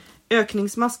raglanmaskorna.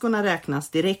 Ökningsmaskorna räknas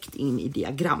direkt in i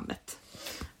diagrammet.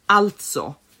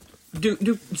 Alltså,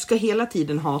 du ska hela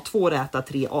tiden ha 2 räta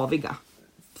 3 aviga.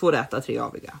 2 räta 3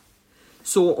 aviga.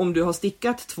 Så om du har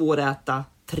stickat 2 räta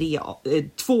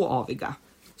 2 aviga,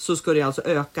 så ska det alltså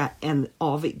öka en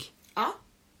avig. Ja.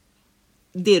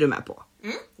 Det är du med på?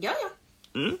 Ja.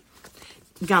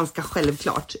 Ganska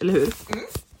självklart, eller hur?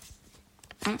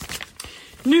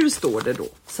 Nu står det då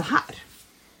så här.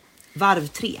 Varv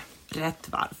 3, rätt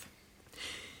varv.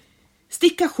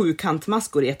 Sticka 7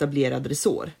 kantmaskor i etablerad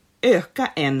resår. Öka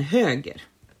en höger.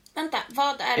 Vänta,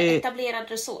 vad är etablerad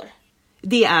resår?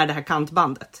 Det är det här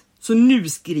kantbandet. Så nu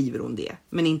skriver hon det,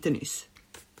 men inte nyss.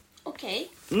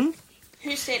 Okej.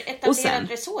 Hur ser etablerad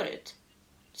resår ut?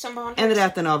 Som vanlig en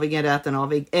räten avig,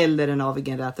 eller en avig,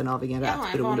 en räten avig, en rät. Jaha,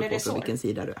 en beroende vanlig på från vilken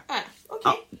sida du är.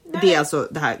 Okej. Det är alltså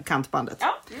det här kantbandet.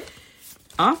 Ja.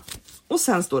 Ja. Och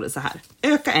sen står det så här.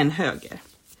 Öka en höger.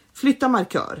 Flytta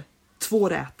markör. 2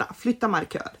 räta. Flytta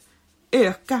markör.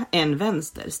 Öka en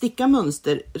vänster. Sticka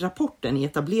mönsterrapporten i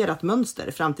etablerat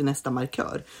mönster fram till nästa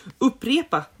markör.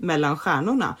 Upprepa mellan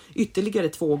stjärnorna ytterligare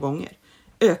 2 gånger.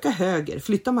 Öka höger,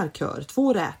 flytta markör,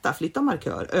 2 räta, flytta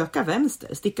markör, öka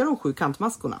vänster, sticka de 7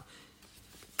 kantmaskorna.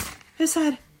 Det är så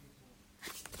här,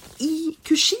 i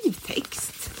kursiv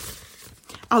text,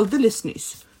 alldeles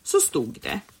nyss, så stod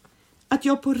det att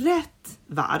jag på rätt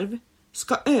varv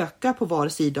ska öka på var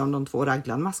sida om de 2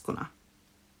 raglanmaskorna.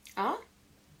 Ja.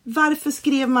 Varför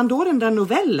skrev man då den där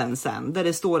novellen sen, där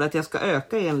det står att jag ska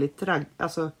öka enligt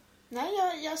alltså... Nej,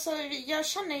 jag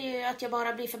känner ju att jag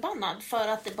bara blir förbannad för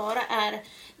att det bara är...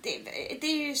 Det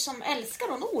är ju som älskar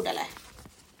hon ord, eller?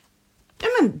 Ja,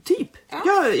 men typ.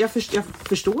 Ja. Jag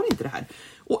förstår inte det här.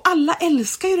 Och alla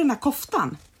älskar ju den här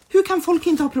koftan. Hur kan folk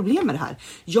inte ha problem med det här?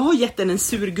 Jag har gett den en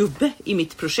sur gubbe i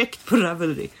mitt projekt på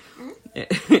Ravelry. Ja,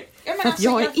 för att alltså,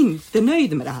 jag är inte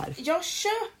nöjd med det här. Jag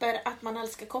köper att man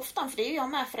älskar koftan, för det är ju jag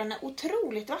med, för den är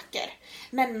otroligt vacker.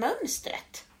 Men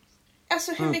mönstret...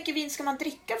 Alltså hur mycket vin ska man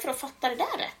dricka för att fatta det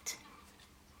där rätt?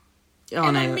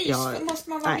 Ja, måste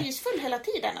man vara mysfull hela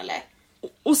tiden, eller?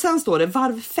 Och sen står det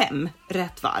varv 5,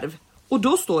 rätt varv. Och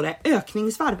då står det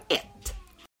ökningsvarv 1.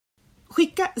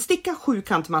 Sticka 7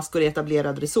 kantmaskor i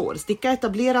etablerad resår. Sticka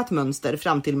etablerat mönster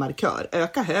fram till markör.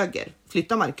 Öka höger.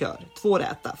 Flytta markör. 2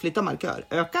 räta. Flytta markör.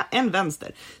 Öka en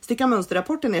vänster. Sticka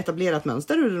mönsterrapporten i etablerat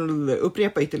mönster.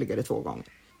 Upprepa ytterligare 2 gånger.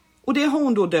 Och det har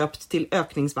hon då döpt till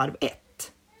ökningsvarv 1.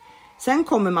 Sen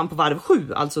kommer man på varv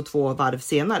 7, alltså 2 varv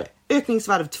senare.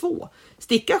 Ökningsvarv 2.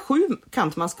 Sticka 7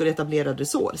 kantmaskor i etablerad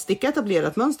resår. Sticka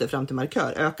etablerat mönster fram till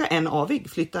markör. Öka en avig.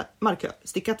 Flytta markör.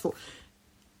 Sticka 2.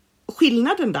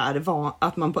 Skillnaden där var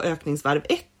att man på ökningsvarv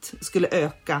 1 skulle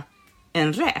öka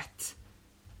en rät.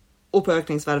 Och på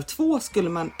ökningsvarv 2 skulle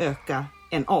man öka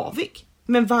en avig.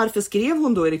 Men varför skrev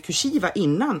hon då i det kursiva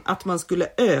innan att man skulle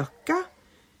öka?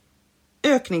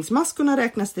 Ökningsmaskorna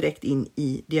räknas direkt in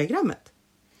i diagrammet.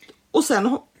 Och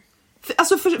sen,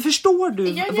 alltså förstår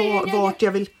du vart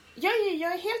jag vill... Jag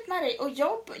är helt med dig, och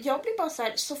jag blir bara så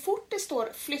här, så fort det står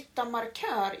flytta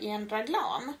markör i en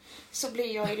raglan så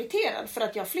blir jag irriterad, för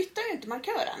att jag flyttar ju inte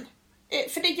markören.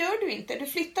 För det gör du inte. Du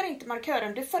flyttar inte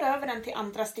markören. Du för över den till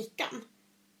andra stickan.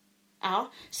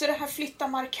 Ja, så det här flytta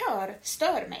markör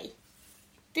stör mig.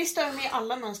 Det stör mig i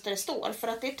alla mönster det står. För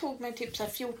att det tog mig typ så här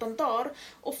 14 dagar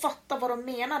att fatta vad de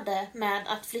menade med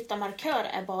att flytta markör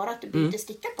är bara att du byter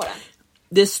sticka på den.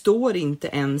 Det står inte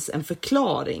ens en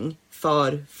förklaring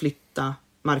för flytta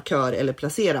markör eller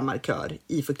placera markör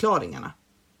i förklaringarna.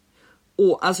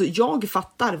 Och alltså jag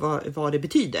fattar vad det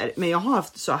betyder. Men jag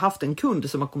har haft en kund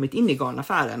som har kommit in i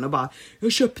garnaffären och bara,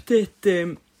 jag köpte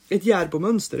ett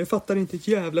Järbo-mönster, jag fattar inte ett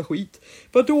jävla skit.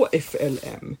 Vadå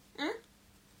FLM?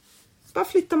 Bara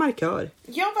flytta markör.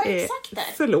 Jag var exakt där.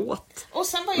 Förlåt. Och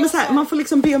sen var men så här, man får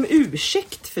liksom be om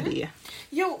ursäkt för det.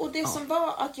 Jo, och det som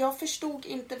var att jag förstod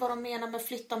inte vad de menar med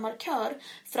flytta markör.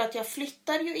 För att jag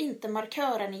flyttar ju inte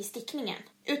markören i stickningen.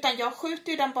 Utan jag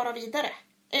skjuter ju den bara vidare.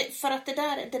 För att det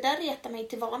där retar mig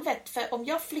till vanvett. För om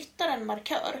jag flyttar en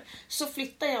markör så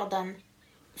flyttar jag den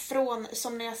från,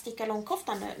 som när jag stickar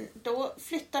långkoftan nu. Då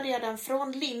flyttade jag den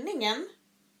från linningen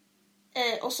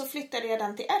och så flyttade jag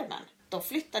den till ärmen. Då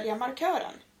flyttade jag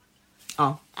markören.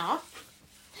 Ja.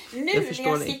 Nu när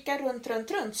jag stickar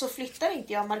runt så flyttar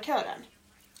inte jag markören.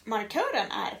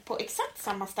 Markören är på exakt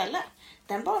samma ställe.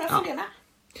 Den bara följer med.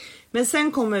 Men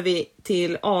sen kommer vi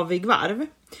till avig varv.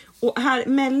 Och här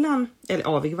mellan, eller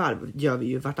avig varv gör vi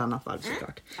ju vartannat varv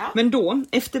såklart. Men då,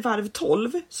 efter varv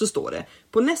 12 så står det,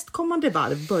 på nästkommande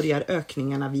varv börjar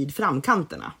ökningarna vid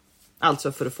framkanterna.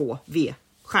 Alltså för att få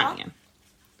V-skärningen.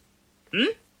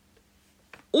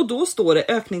 Och då står det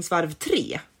ökningsvarv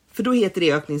 3. För då heter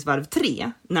det ökningsvarv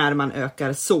 3 när man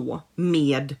ökar så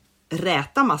med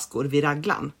räta maskor vid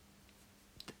raglan.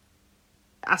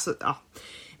 Alltså,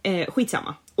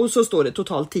 skitsamma. Och så står det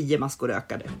totalt 10 maskor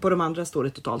ökade. På de andra står det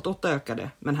totalt 8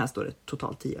 ökade. Men här står det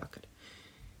totalt 10 ökade.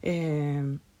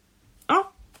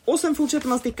 Och sen fortsätter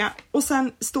man sticka. Och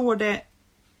sen står det,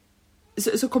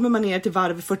 så kommer man ner till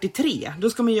varv 43. Då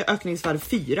ska man göra ökningsvarv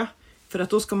 4. För att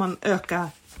då ska man öka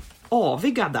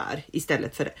aviga där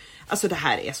istället för det. Alltså det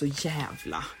här är så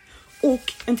jävla.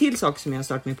 Och en till sak som jag har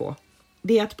stört mig på.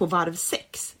 Det är att på varv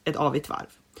 6, ett avigt varv.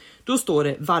 Då står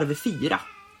det varv 4.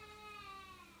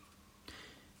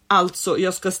 Alltså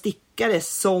jag ska sticka det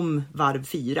som varv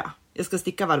 4. Jag ska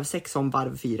sticka varv 6 som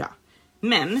varv 4.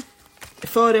 Men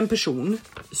för en person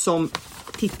som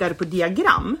tittar på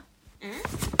diagram.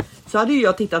 Så hade ju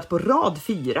jag tittat på rad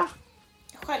 4.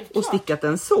 Självklart. Och stickat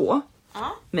den så.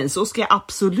 Ja. Men så ska jag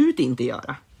absolut inte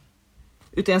göra.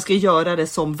 Utan jag ska göra det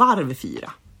som varv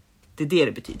 4. Det är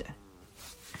det betyder.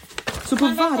 Så på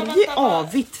varje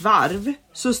avigt varv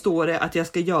så står det att jag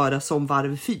ska göra som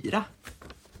varv 4.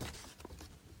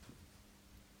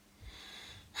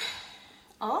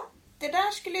 Ja, det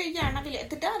där skulle jag gärna vilja.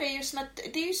 Det där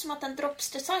är ju som att en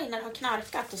droppsdesigner har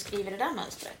knarkat och skriver det där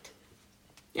mönstret.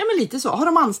 Ja, men lite så. Har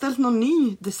de anställt någon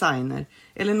ny designer?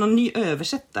 Eller någon ny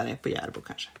översättare på Järbo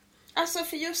kanske? Alltså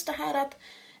för just det här att,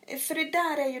 för det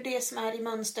där är ju det som är i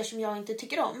mönster som jag inte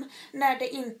tycker om. När det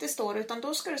inte står, utan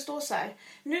då ska det stå så här.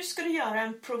 Nu ska du göra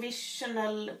en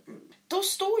provisional. Då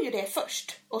står ju det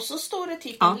först. Och så står det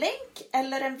typ en länk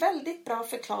eller en väldigt bra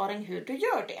förklaring hur du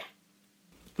gör det.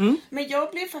 Men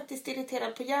jag blev faktiskt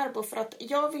irriterad på Järbo för att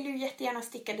jag vill ju jättegärna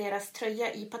sticka deras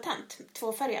tröja i patent,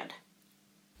 tvåfärgad.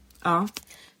 Ja.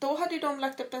 Då hade de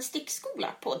lagt upp en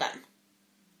stickskola på den.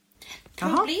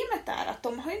 Problemet är att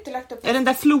de har ju inte lagt upp... Är den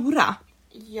där Flora?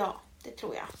 Ja, det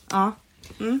tror jag. Ja.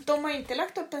 De har inte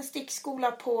lagt upp en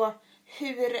stickskola på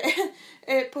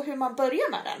hur man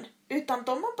börjar med den. Utan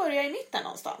de har börjat i mitten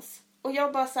någonstans. Och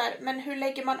jag bara så här, men hur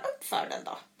lägger man upp för den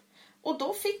då? Och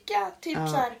då fick jag typ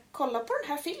så här, kolla på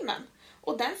den här filmen.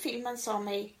 Och den filmen sa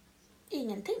mig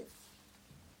ingenting.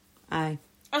 Nej.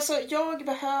 Alltså jag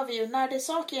behöver ju, när det är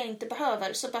saker jag inte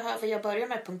behöver så behöver jag börja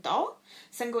med punkt A.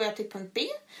 Sen går jag till punkt B.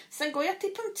 Sen går jag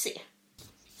till punkt C.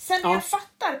 Sen när jag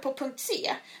fattar på punkt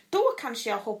C, då kanske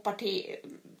jag hoppar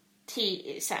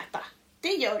till Z.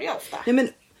 Det gör jag ofta.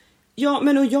 Nej,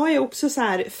 men och jag är också så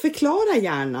här, förklara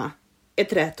gärna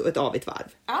ett rätt och ett avigt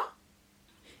varv. Ja.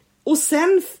 Och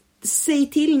sen säg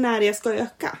till när jag ska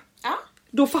öka. Ja.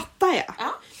 Då fattar jag.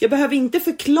 Ja. Jag behöver inte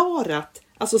förklarat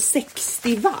alltså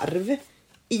 60 varv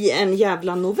i en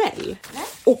jävla novell. Nej.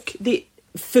 Och det,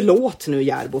 förlåt nu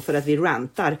Järbo för att vi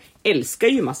rantar, älskar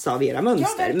ju massa av era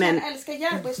mönster. Men älskar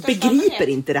Järbo i största begriper allmänhet.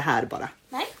 inte det här bara.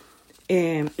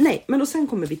 Nej. Nej, men då sen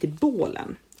kommer vi till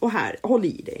bålen. Och här, håll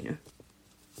i dig nu.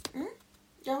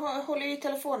 Jag håller i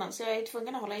telefonen så jag är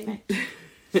tvungen att hålla i mig.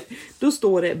 Då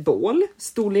står det bål,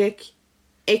 storlek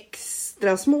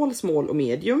extra small och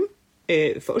medium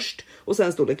först. Och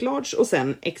sen storlek large och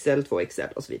sen XL,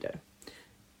 2XL och så vidare.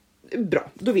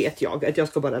 Bra, då vet jag att jag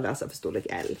ska bara läsa för storlek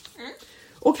L.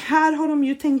 Och här har de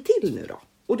ju tänkt till nu då.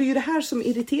 Och det är ju det här som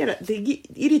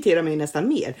irriterar mig nästan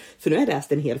mer. För nu har jag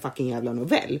läst en hel fucking jävla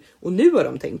novell. Och nu har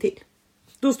de tänkt till.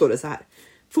 Då står det så här.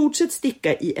 Fortsätt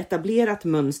sticka i etablerat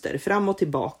mönster fram och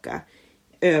tillbaka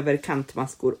över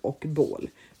kantmaskor och bål.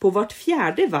 På vart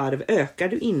fjärde varv ökar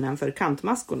du innanför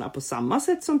kantmaskorna på samma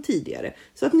sätt som tidigare.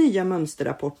 Så att nya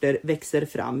mönsterrapporter växer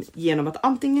fram genom att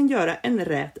antingen göra en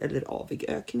rät eller avig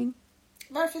ökning.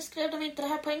 Varför skrev de inte det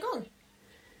här på en gång?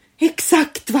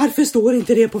 Exakt, varför står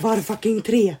inte det på varv fucking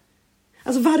 3?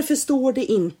 Alltså varför står det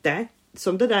inte,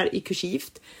 som det där i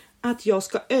kursivt, att jag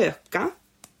ska öka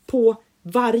på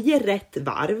varje rätt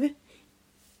varv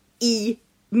i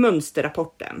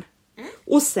mönsterrapporten.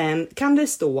 Och sen kan det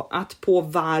stå att på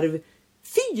varv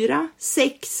 4,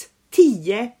 6,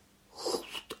 10,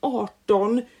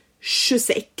 18,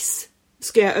 26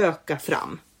 ska jag öka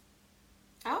fram.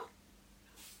 Ja.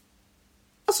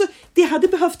 Alltså det hade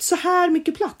behövt så här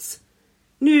mycket plats.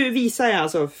 Nu visar jag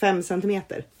alltså 5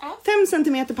 centimeter. Ja. 5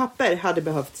 centimeter papper hade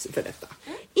behövts för detta.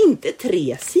 Inte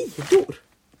 3 sidor.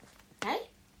 Nej.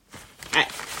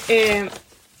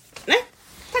 Nej,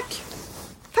 tack.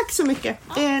 Tack så mycket.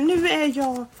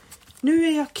 Nu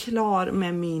är jag klar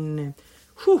med min...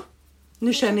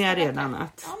 Nu känner jag redan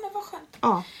att... Ja, men vad skönt.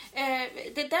 Ja.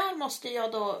 Det där måste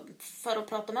jag då, för att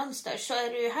prata mönster, så är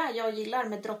det ju här jag gillar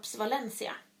med Drops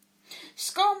Valencia.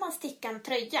 Ska man sticka en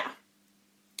tröja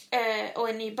och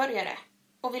är nybörjare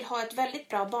och vill ha ett väldigt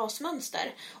bra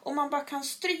basmönster och man bara kan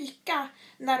stryka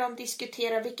när de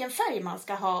diskuterar vilken färg man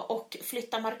ska ha och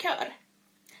flytta markör,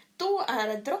 då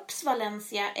är Drops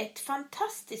Valencia ett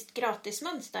fantastiskt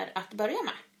gratismönster att börja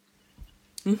med.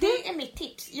 Mm-hmm. Det är mitt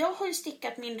tips. Jag har ju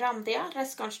stickat min randiga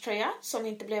restgarnströja som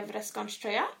inte blev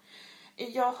restgarnströja.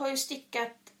 Jag har ju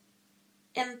stickat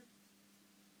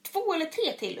 2 eller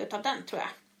 3 till utav den, tror jag.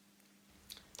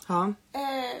 Ja.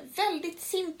 Väldigt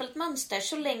simpelt mönster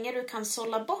så länge du kan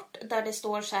sålla bort där det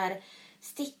står så här: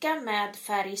 sticka med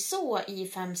färg så i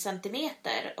 5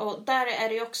 centimeter. Och där är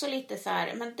det ju också lite så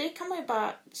här, men det kan man ju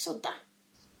bara sudda.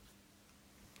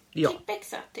 Ja.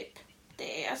 Klippexa typ.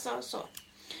 Det är alltså så.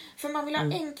 För man vill ha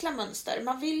enkla mönster.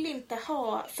 Man vill inte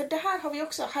ha, för det här har vi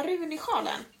också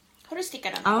Haruni-sjalen. Har du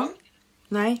stickat den någon gång?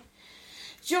 Nej.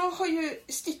 Jag har ju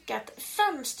stickat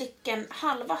 5 stycken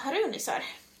halva Harunisar.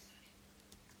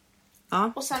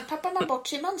 Ja. Och sen tappar man bort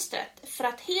sig i mönstret. För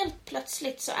att helt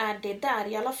plötsligt så är det där,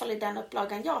 i alla fall i den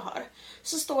upplagan jag har,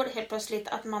 så står det helt plötsligt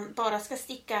att man bara ska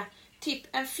sticka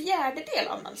typ 1/4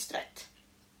 av mönstret.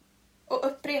 Och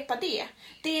upprepa det.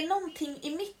 Det är någonting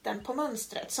i mitten på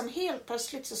mönstret som helt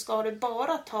plötsligt så ska du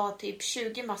bara ta typ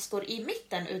 20 maskor i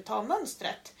mitten utav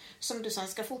mönstret som du sen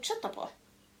ska fortsätta på.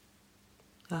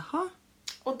 Jaha.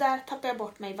 Och där tappar jag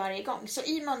bort mig varje gång. Så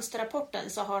i mönsterrapporten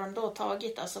så har de då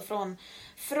tagit alltså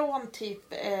från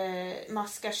typ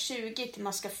maska 20 till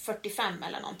maska 45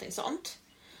 eller någonting sånt.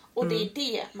 Och det är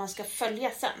det man ska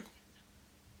följa sen.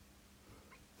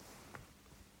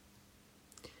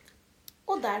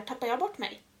 Och där tappar jag bort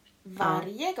mig.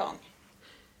 Varje gång.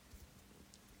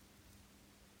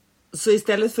 Så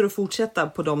istället för att fortsätta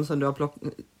på dem som du har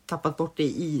tappat bort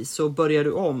dig i, så börjar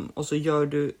du om och så gör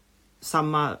du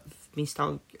samma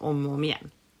misstag om och om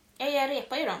igen? Ja, jag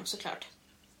repar ju dem såklart.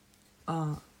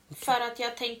 Okay. För att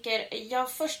jag tänker,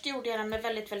 först gjorde jag den med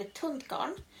väldigt, väldigt tunt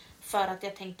garn. För att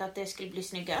jag tänkte att det skulle bli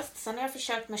snyggast. Sen har jag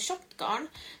försökt med tjockt garn.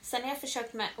 Sen har jag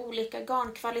försökt med olika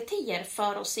garnkvaliteter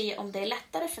för att se om det är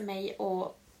lättare för mig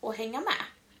att hänga med.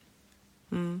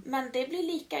 Mm. Men det blir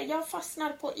lika. Jag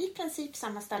fastnar på i princip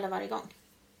samma ställe varje gång.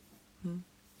 Mm.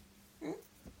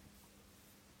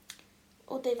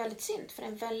 Och det är väldigt synd, för det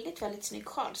är en väldigt, väldigt snygg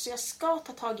sjal. Så jag ska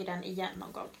ta tag i den igen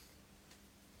någon gång.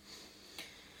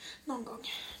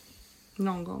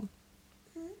 Någon gång.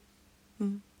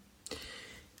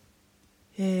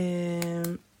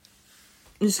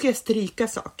 Nu ska jag stryka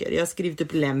saker. Jag har skrivit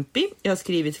upp lämpi. Jag har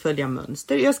skrivit följa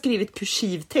mönster. Jag har skrivit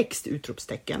kursivtext,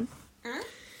 utropstecken.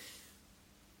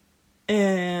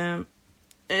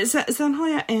 Sen har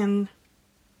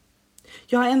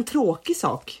jag en tråkig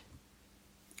sak.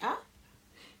 Ja.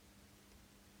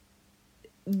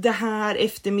 Det här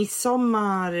efter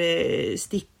midsommar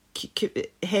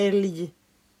stickhelg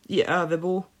i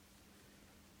Överbo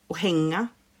och hänga.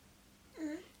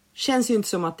 Känns ju inte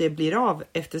som att det blir av,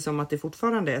 eftersom att det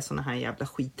fortfarande är såna här jävla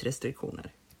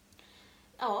skitrestriktioner.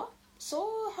 Ja,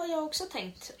 så har jag också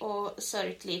tänkt och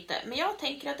sörjt lite. Men jag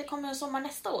tänker att det kommer en sommar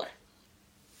nästa år.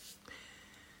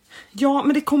 Ja,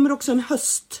 men det kommer också en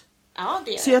höst. Ja,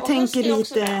 det gör det. Så jag tänker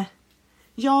lite...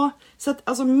 Ja, så att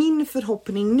alltså min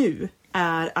förhoppning nu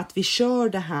är att vi kör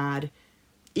det här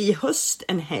i höst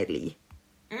en helg.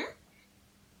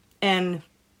 En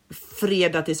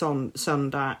fredag till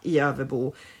söndag i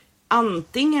Överbo.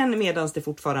 Antingen medan det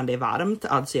fortfarande är varmt,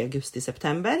 alltså i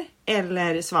augusti-september,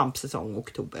 eller svampsäsong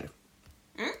oktober.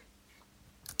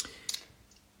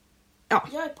 Ja.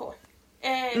 Jag är på.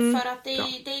 För att det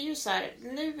är ju så här,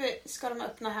 nu ska de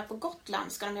öppna här på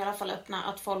Gotland, ska de i alla fall öppna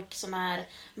att folk som är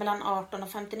mellan 18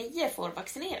 och 59 får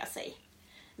vaccinera sig.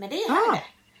 Men det är här det.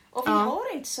 Och vi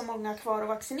har inte så många kvar att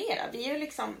vaccinera. Vi är ju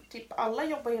liksom, typ alla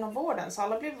jobbar inom vården, så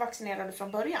alla blir vaccinerade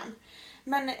från början.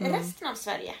 Men resten av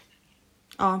Sverige.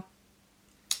 Ja.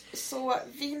 Så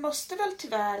vi måste väl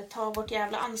tyvärr ta vårt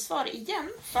jävla ansvar igen,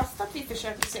 fast att vi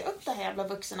försöker se upp det här jävla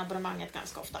vuxenabonnemanget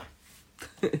ganska ofta.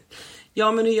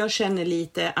 Ja, men jag känner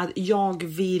lite att jag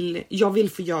vill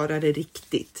få göra det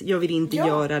riktigt. Jag vill inte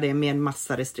göra det med en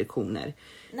massa restriktioner.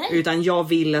 Nej. Utan jag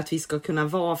vill att vi ska kunna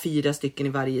vara 4 stycken i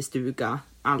varje stuga.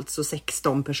 Alltså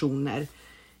 16 personer.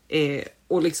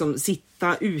 Och liksom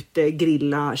sitta ute,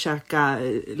 grilla, käka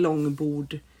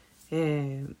långbord.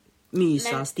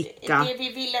 Mysa, sticka. Det vi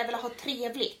vill är väl ha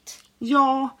trevligt.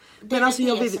 Ja, det är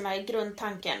alltså det som är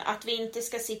grundtanken. Att vi inte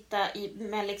ska sitta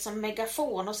med liksom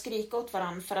megafon och skrika åt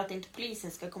varandra för att inte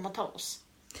polisen ska komma och ta oss.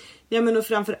 Ja, men och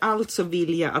framförallt så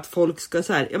vill jag att folk ska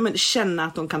så här, känna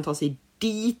att de kan ta sig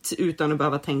dit utan att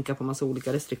behöva tänka på massa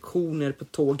olika restriktioner på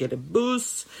tåg eller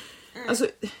buss. Alltså,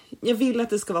 jag vill att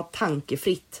det ska vara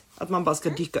tankefritt. Att man bara ska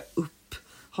dyka upp,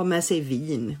 ha med sig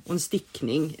vin och en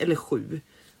stickning eller 7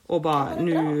 och bara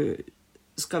nu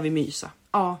ska vi mysa.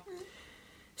 Ja.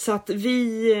 Så att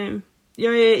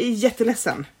jag är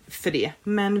jätteledsen för det,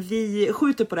 men vi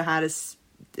skjuter på det här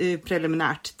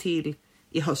preliminärt till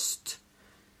i höst.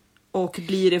 Och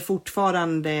blir det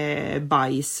fortfarande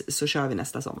bajs så kör vi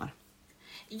nästa sommar.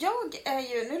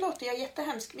 Nu låter jag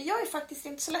jättehemsk, men jag är faktiskt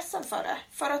inte så ledsen för det.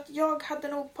 För att jag hade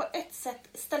nog på ett sätt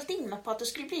ställt in mig på att det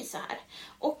skulle bli så här.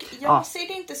 Och jag ser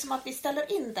det inte som att vi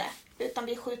ställer in det, utan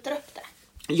vi skjuter upp det.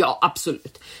 Ja,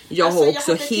 absolut. Jag har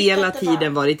också hela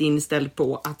tiden varit inställd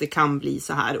på att det kan bli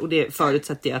så här. Och det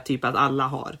förutsätter jag typ att alla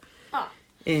har. Ja.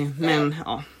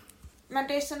 Men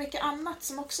det är så mycket annat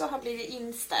som också har blivit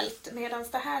inställt. Medan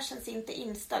det här känns inte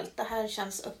inställt. Det här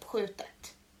känns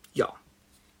uppskjutet. Ja.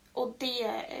 Och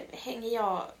det hänger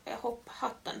jag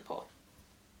hopphatten på.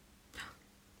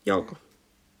 Jag.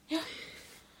 Ja.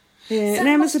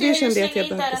 Nej, men så det kände jag att jag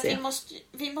behövde se.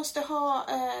 Vi måste ha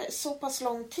så pass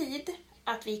lång tid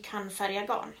att vi kan färga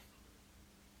garn.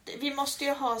 Vi måste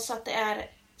ju ha så att det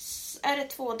är det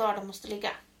 2 dagar de måste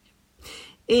ligga.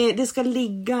 Det ska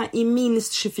ligga i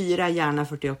minst 24, gärna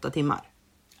 48 timmar.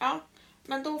 Ja,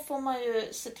 men då får man ju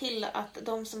se till att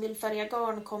de som vill färga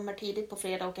garn kommer tidigt på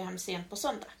fredag och åker hem sent på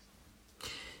söndag.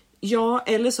 Ja,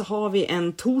 eller så har vi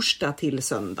en torsdag till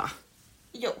söndag.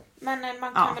 Jo, men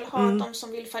man kan väl ha de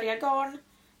som vill färga garn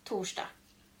torsdag.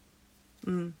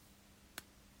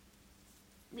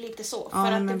 Lite så,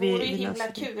 för att det vore ju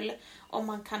himla kul om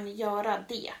man kan göra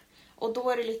det. Och då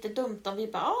är det lite dumt om vi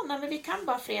bara, men vi kan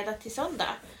bara fredag till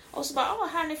söndag. Och så bara,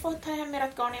 här ni får ta hem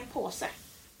ert garn i en påse.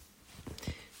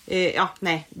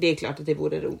 Nej, det är klart att det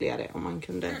vore roligare om man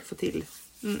kunde få till.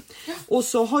 Ja. Och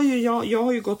så har ju jag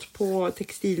har ju gått på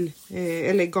textil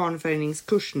eller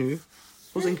garnfärgningskurs nu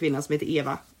hos en kvinna som heter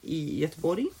Eva i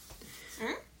Göteborg.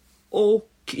 Och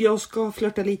jag ska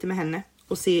flirta lite med henne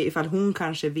och se ifall hon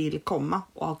kanske vill komma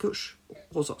och ha kurs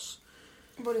hos oss.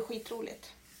 Det vore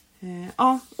skitroligt.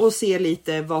 Ja, och se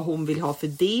lite vad hon vill ha för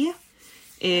det.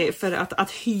 För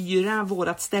att hyra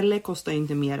vårat ställe kostar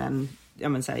inte mer än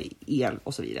el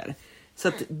och så vidare. Så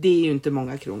att det är ju inte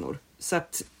många kronor. Så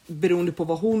att beroende på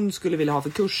vad hon skulle vilja ha för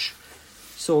kurs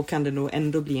så kan det nog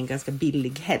ändå bli en ganska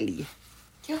billig helg.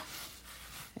 Ja.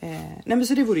 Nej, men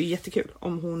så det vore ju jättekul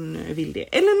om hon vill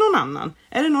det. Eller någon annan.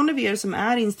 Är det någon av er som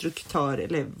är instruktör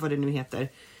eller vad det nu heter,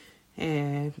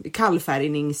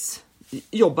 kallfärgnings,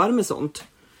 jobbar med sånt,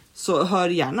 så hör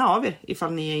gärna av er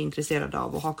ifall ni är intresserade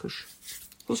av att ha kurs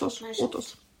hos oss, åt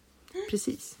oss.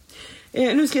 Precis.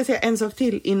 Nu ska jag säga en sak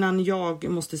till innan jag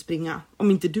måste springa.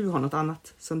 Om inte du har något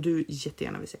annat som du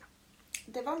jättegärna vill säga.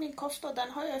 Det var min kofta,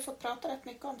 den har jag fått prata rätt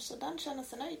mycket om, så den känner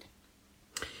sig nöjd.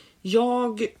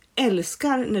 Jag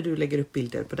älskar när du lägger upp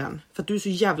bilder på den, för att du är så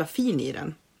jävla fin i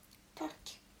den.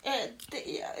 Tack.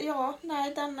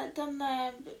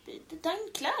 Den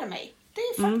klär mig. Det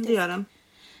är faktiskt. Det gör den.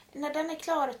 När den är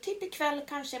klar, typ ikväll,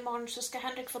 kanske imorgon, så ska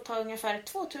Henrik få ta ungefär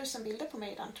 2000 bilder på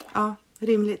mig i den, tror jag. Ja,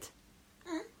 rimligt.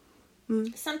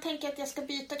 Sen tänker jag att jag ska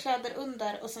byta kläder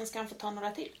under och sen ska han få ta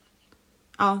några till.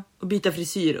 Ja, och byta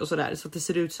frisyr och sådär, så att det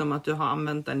ser ut som att du har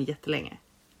använt den jättelänge.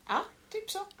 Ja,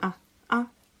 typ så. Ja.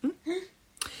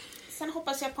 Sen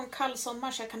hoppas jag på en kall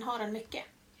sommar så jag kan ha den mycket.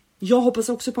 Jag hoppas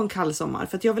också på en kall sommar,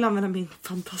 för att jag vill använda min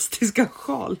fantastiska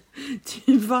sjal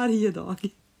typ varje dag.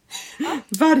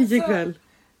 Varje Så- kväll.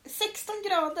 16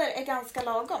 grader är ganska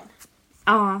lagom.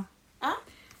 Ja. Ja.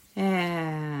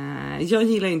 Jag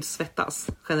gillar ju inte att svettas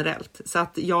generellt. Så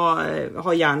att jag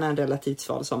har gärna en relativt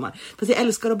sval sommar. Fast jag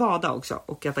älskar att bada också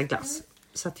och äta glass.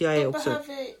 Så att jag är också...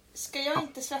 Ska jag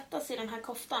inte svettas i den här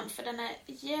koftan? För den är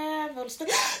djävulskt...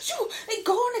 Jo!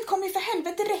 Garnet kommer ju för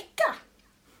helvete räcka!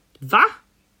 Va?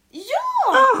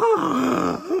 Ja!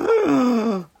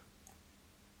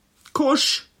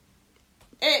 Kors!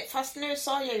 Fast nu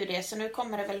sa jag ju det, så nu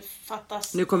kommer det väl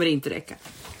fattas Nu kommer det inte räcka.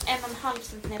 1,5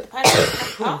 centimeter per.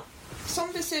 Ja, som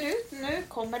det ser ut nu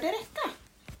kommer det räcka.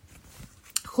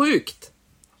 Sjukt!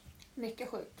 Mycket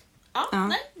sjukt. Ja, Ja.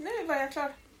 nej, nu var jag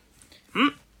klar.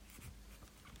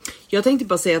 Jag tänkte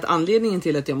bara säga att anledningen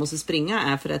till att jag måste springa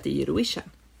är för att det är Eurovision.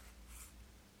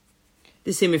 Det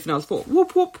är semifinal 2.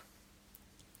 Whoop whoop!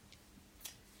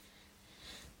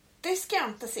 Det ska jag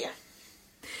inte se.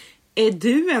 Är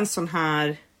du en sån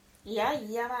här...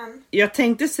 Jajamän. Jag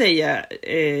tänkte säga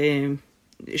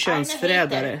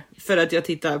könsförrädare. För att jag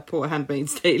tittar på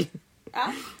Handmaid's Tale.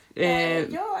 Ja. Eh.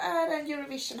 Jag är en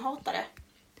Eurovision-hatare.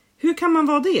 Hur kan man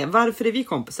vara det? Varför är vi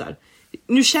kompisar?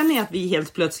 Nu känner jag att vi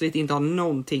helt plötsligt inte har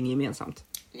någonting gemensamt.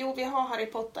 Jo, vi har Harry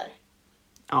Potter.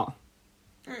 Ja.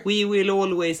 We will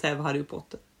always have Harry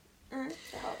Potter. Det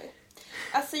har vi.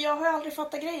 Alltså, jag har aldrig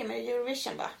fattat grejer med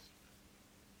Eurovision, va?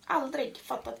 Aldrig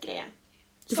fattat grejen.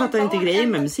 Du Som fattar inte barn grejer med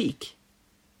ända- musik?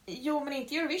 Jo, men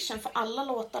inte Eurovision, för alla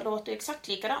låtar låter ju exakt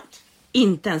likadant.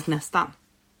 Inte ens nästan.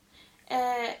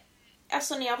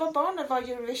 Alltså när jag var barn var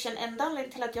Eurovision, enda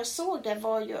anledningen till att jag såg det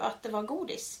var ju att det var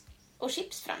godis och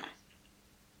chips framme.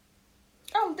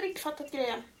 Aldrig fattat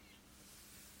grejen.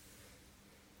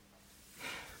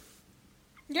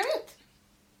 Jag vet.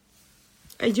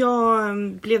 Jag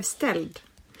blev ställd.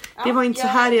 Ja, Det var inte så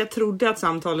här jag trodde att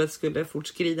samtalet skulle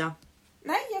fortskrida.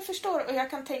 Nej, jag förstår, och jag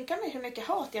kan tänka mig hur mycket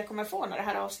hat jag kommer få när det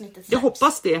här avsnittet släpps. Jag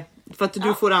hoppas det. För att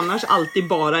du får annars alltid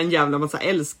bara en jävla massa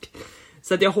älsk.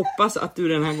 Så att jag hoppas att du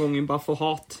den här gången bara får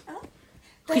hat.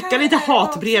 Det Skicka här lite är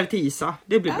hatbrev till Isa.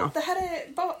 Det blir Ja, bra.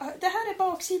 det här är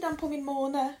baksidan på min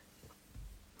måne,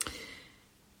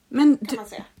 Men kan man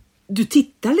säga. du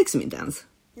tittar liksom inte ens.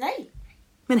 Nej,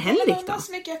 Men jag Henrik undrar då?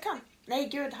 så mycket jag kan. Nej,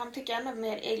 gud, han tycker ännu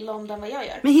mer illa om det än vad jag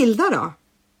gör. Men Hilda då?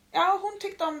 Ja, hon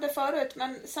tyckte om det förut,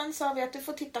 men sen sa vi att du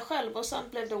får titta själv och sen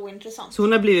blev det ointressant. Så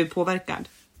hon har blivit påverkad?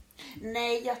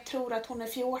 Nej, jag tror att hon är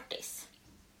fjortis.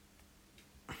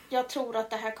 Jag tror att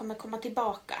det här kommer komma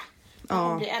tillbaka. När Ja.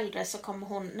 hon blir äldre så kommer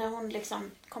hon, när hon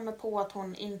liksom kommer på att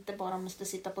hon inte bara måste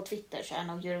sitta på Twitter, så är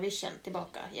nog Eurovision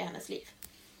tillbaka i hennes liv.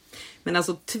 Men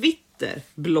alltså Twitter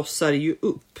blossar ju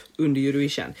upp under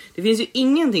Eurovision. Det finns ju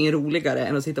ingenting roligare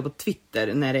än att sitta på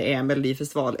Twitter när det är en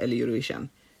Melodifestival eller Eurovision.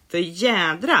 För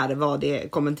jädrar vad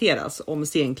det kommenteras om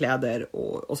scenkläder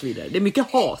och så vidare. Det är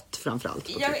mycket hat framförallt.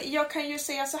 på Twitter. Jag kan ju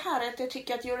säga så här att jag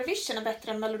tycker att Eurovision är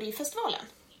bättre än Melodifestivalen.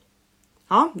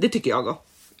 Ja, det tycker jag också.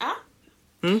 Ja.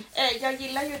 Jag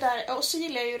gillar ju där, och så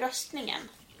gillar jag ju röstningen.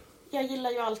 Jag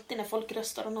gillar ju alltid när folk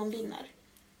röstar och någon vinner.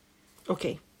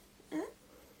 Okej.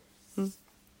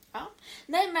 Ja.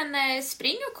 Nej, men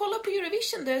spring och kolla på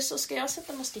Eurovision du, så ska jag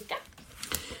sätta mig och sticka.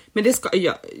 Men det ska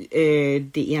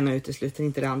det ena utesluter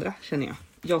inte det andra, känner jag.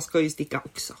 Jag ska ju sticka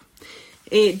också.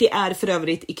 Det är för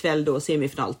övrigt ikväll då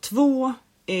semifinal 2.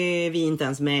 Vi är inte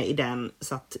ens med i den,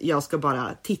 så att jag ska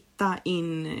bara titta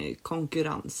in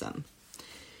konkurrensen.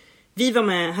 Vi var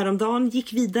med häromdagen,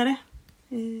 gick vidare.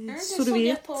 Det Så såg du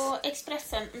jag vet. på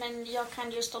Expressen, men jag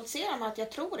kan ju stoltsera med att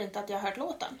jag tror inte att jag har hört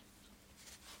låten.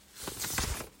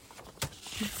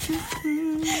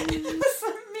 Så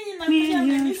mina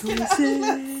pianiniska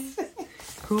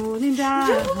Calling down.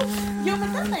 Jo,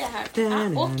 men den har jag hört.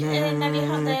 Ja, och när vi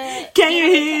hade... Can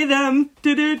you hear them?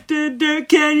 Du, du, du, du.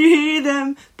 Can you hear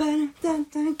them?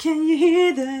 Can you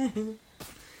hear them?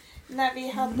 När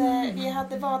vi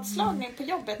hade vadslagning på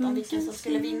jobbet om vilken som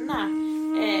skulle vinna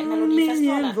Melodifestivalen.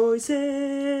 Million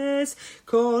voices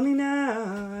calling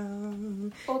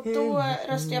out. Och då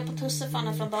röstade jag på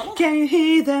Tussefanne från Dalarna. Can you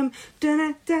hear them?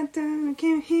 Can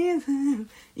you hear them?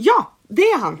 Ja, det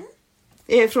är han.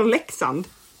 Från Leksand.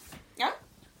 Ja,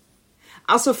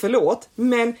 Alltså förlåt,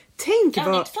 men tänk jag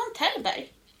vad... inte från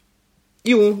Tällberg.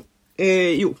 Jo,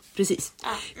 precis. Ja.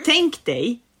 Tänk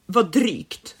dig vad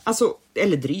drygt, alltså,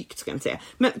 eller drygt ska jag inte säga,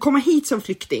 men komma hit som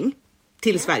flykting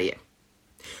till Sverige.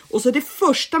 Och så det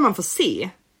första man får se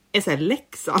är så här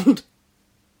Leksand.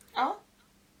 Ja,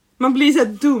 Man blir så här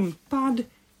dumpad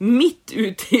mitt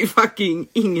ute i fucking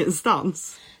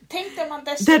ingenstans. tänk dig om man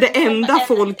dessutom... Där det enda jobbar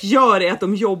folk gör är att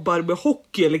de jobbar med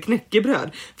hockey eller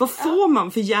knäckebröd. Vad får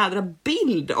man för jädra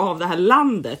bild av det här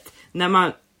landet när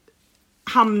man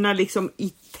hamnar liksom i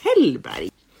Tällberg?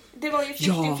 Det var ju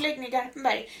flyktingförläggning i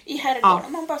Garpenberg i Herrgården.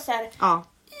 Och man bara så här,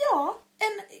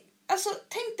 alltså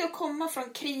tänk dig att komma från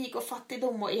krig och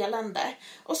fattigdom och elände.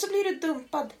 Och så blir du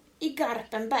dumpad i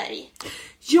Garpenberg.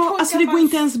 Ja, alltså det går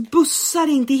inte ens bussar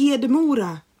in till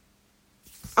Hedemora.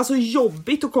 Alltså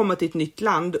jobbigt att komma till ett nytt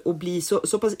land och bli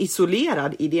så pass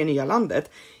isolerad i det nya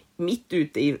landet. Mitt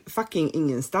ute i fucking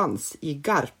ingenstans i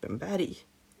Garpenberg.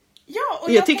 Ja,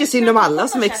 och jag tycker synd om alla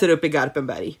som växer upp i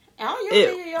Garpenberg. Ja,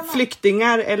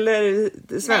 flyktingar eller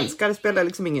svenskar spelar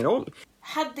liksom ingen roll.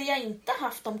 Hade jag inte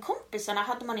haft de kompisarna,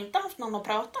 hade man inte haft någon att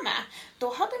prata med,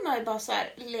 då hade man ju bara så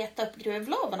här letat upp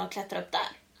gruvlaven och klättrat upp där.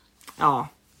 Ja.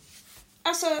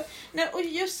 Alltså, och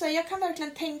just så, jag kan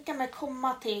verkligen tänka mig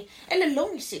komma till, eller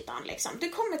Långshyttan liksom. Du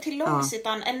kommer till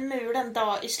Långshyttan en mulen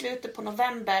dag i slutet på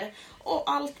november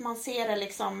och allt man ser är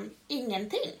liksom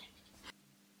ingenting.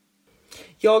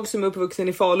 Jag som är uppvuxen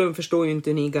i Falun förstår ju inte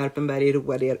hur ni i Garpenberg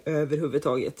roar er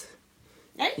överhuvudtaget.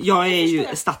 Nej, jag är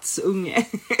ju stadsunge.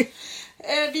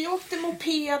 Vi åkte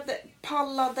moped,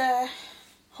 pallade,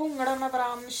 hånglade med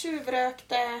varann,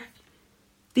 tjuvrökte.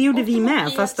 Det gjorde vi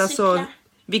med, fast alltså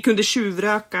vi kunde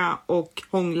tjuvröka och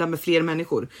hångla med fler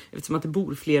människor. Eftersom att det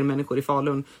bor fler människor i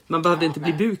Falun. Man behövde inte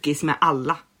bli bukis med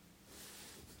alla.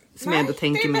 Som jag ändå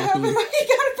tänker mig att ni...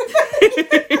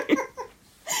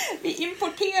 Vi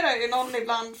importerar ju någon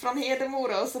ibland från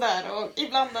Hedemora och sådär. Och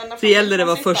ibland det gäller det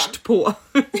var först på.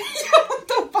 Ja,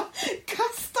 då bara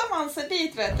kastar man sig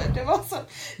dit, vet du. Det var så,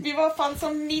 vi var fan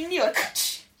som ninjor.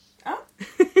 Ja.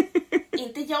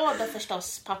 Inte jag då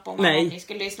förstås, pappa och mamma, om ni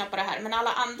skulle lyssna på det här. Men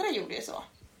alla andra gjorde ju så.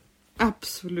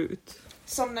 Absolut.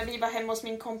 Som när vi var hemma hos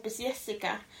min kompis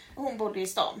Jessica. Hon bodde i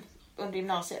stan under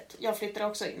gymnasiet. Jag flyttade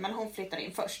också in, men hon flyttade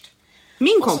in först.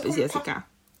 Min kompis Jessica?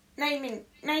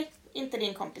 Nej, inte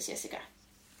din kompis Jessica.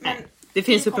 Men det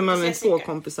finns uppenbarligen 2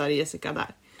 kompisar Jessica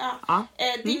där. Ja.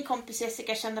 Din kompis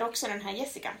Jessica känner också den här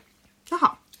Jessica.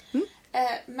 Jaha.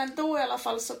 Men då i alla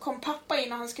fall så kom pappa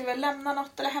in och han skulle lämna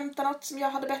något eller hämta något som jag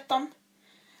hade bett om.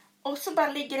 Och så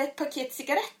bara ligger ett paket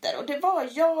cigaretter. Och det var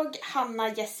jag,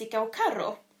 Hanna, Jessica och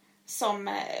Karo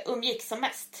som umgick som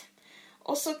mest.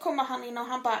 Och så kommer han in och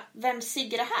han bara, vem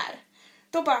cigg är det här?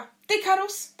 Då bara, det är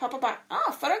Karos. Pappa bara,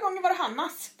 förra gången var det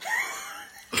Hannas.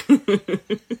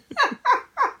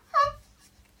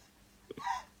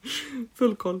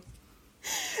 Full koll.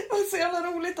 Det var så jävla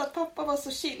roligt att pappa var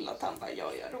så chill att han bara,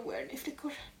 jag roar ni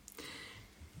flickor.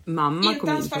 Mamma kom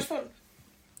in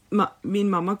min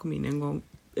mamma kom in en gång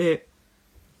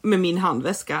med min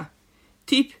handväska.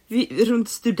 Typ runt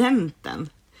studenten.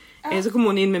 Så kom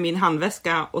hon in med min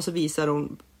handväska och så visar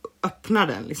hon, öppnar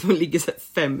den, liksom ligger så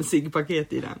 5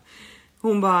 ciggpaket i den.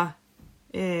 Hon bara,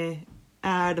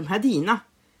 är de här dina?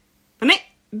 Men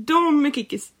nej, de är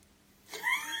Kickis.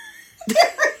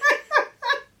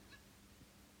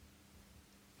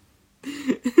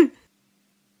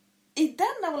 I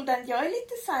den åldern, jag är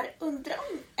lite så här, undrar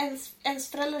om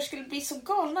ens föräldrar skulle bli så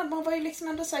galna. Man var ju liksom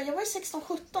ändå så här, jag var ju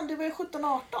 16-17, du var ju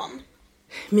 17-18.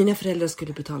 Mina föräldrar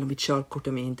skulle betala mitt körkort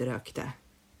om jag inte rökte.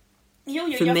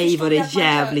 Jo, för mig var det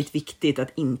jävligt viktigt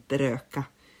att inte röka.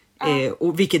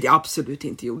 Och vilket jag absolut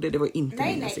inte gjorde. Det var inte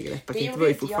mina cigarettpaket. Det var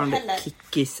ju fortfarande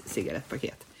Kickis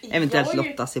cigarettpaket. Eventuellt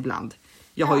Lottas ibland.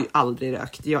 Jag har ju aldrig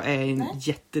rökt. Jag är en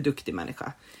jätteduktig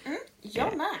människa.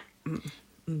 Jag med.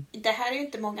 Det här är ju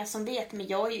inte många som vet, men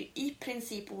jag är ju i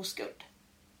princip oskuld.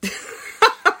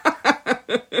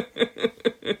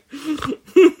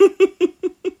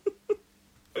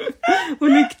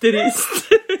 Och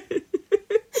nykterist.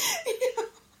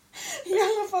 I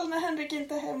alla fall när Henrik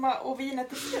inte är hemma och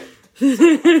vinet är slut.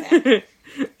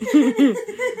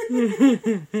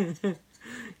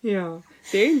 Ja,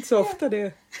 det är inte så ofta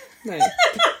det. Nej.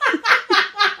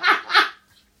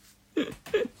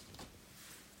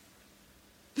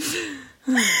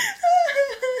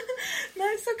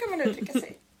 Nej, så kan man uttrycka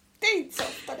sig. Det är inte så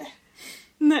ofta det.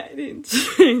 Nej, det är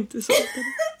inte så ofta det.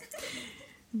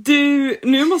 Du,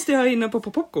 nu måste jag hinna på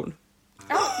popcorn.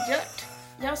 Ja, gjort.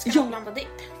 Jag ska blanda dipp.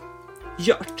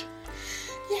 Gjort.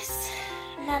 Yes.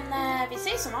 Men vi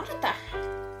ses som vanligt då.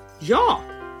 Ja.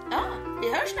 Ja, vi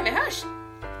hörs när vi hörs.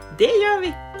 Det gör vi.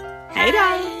 Hej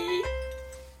då.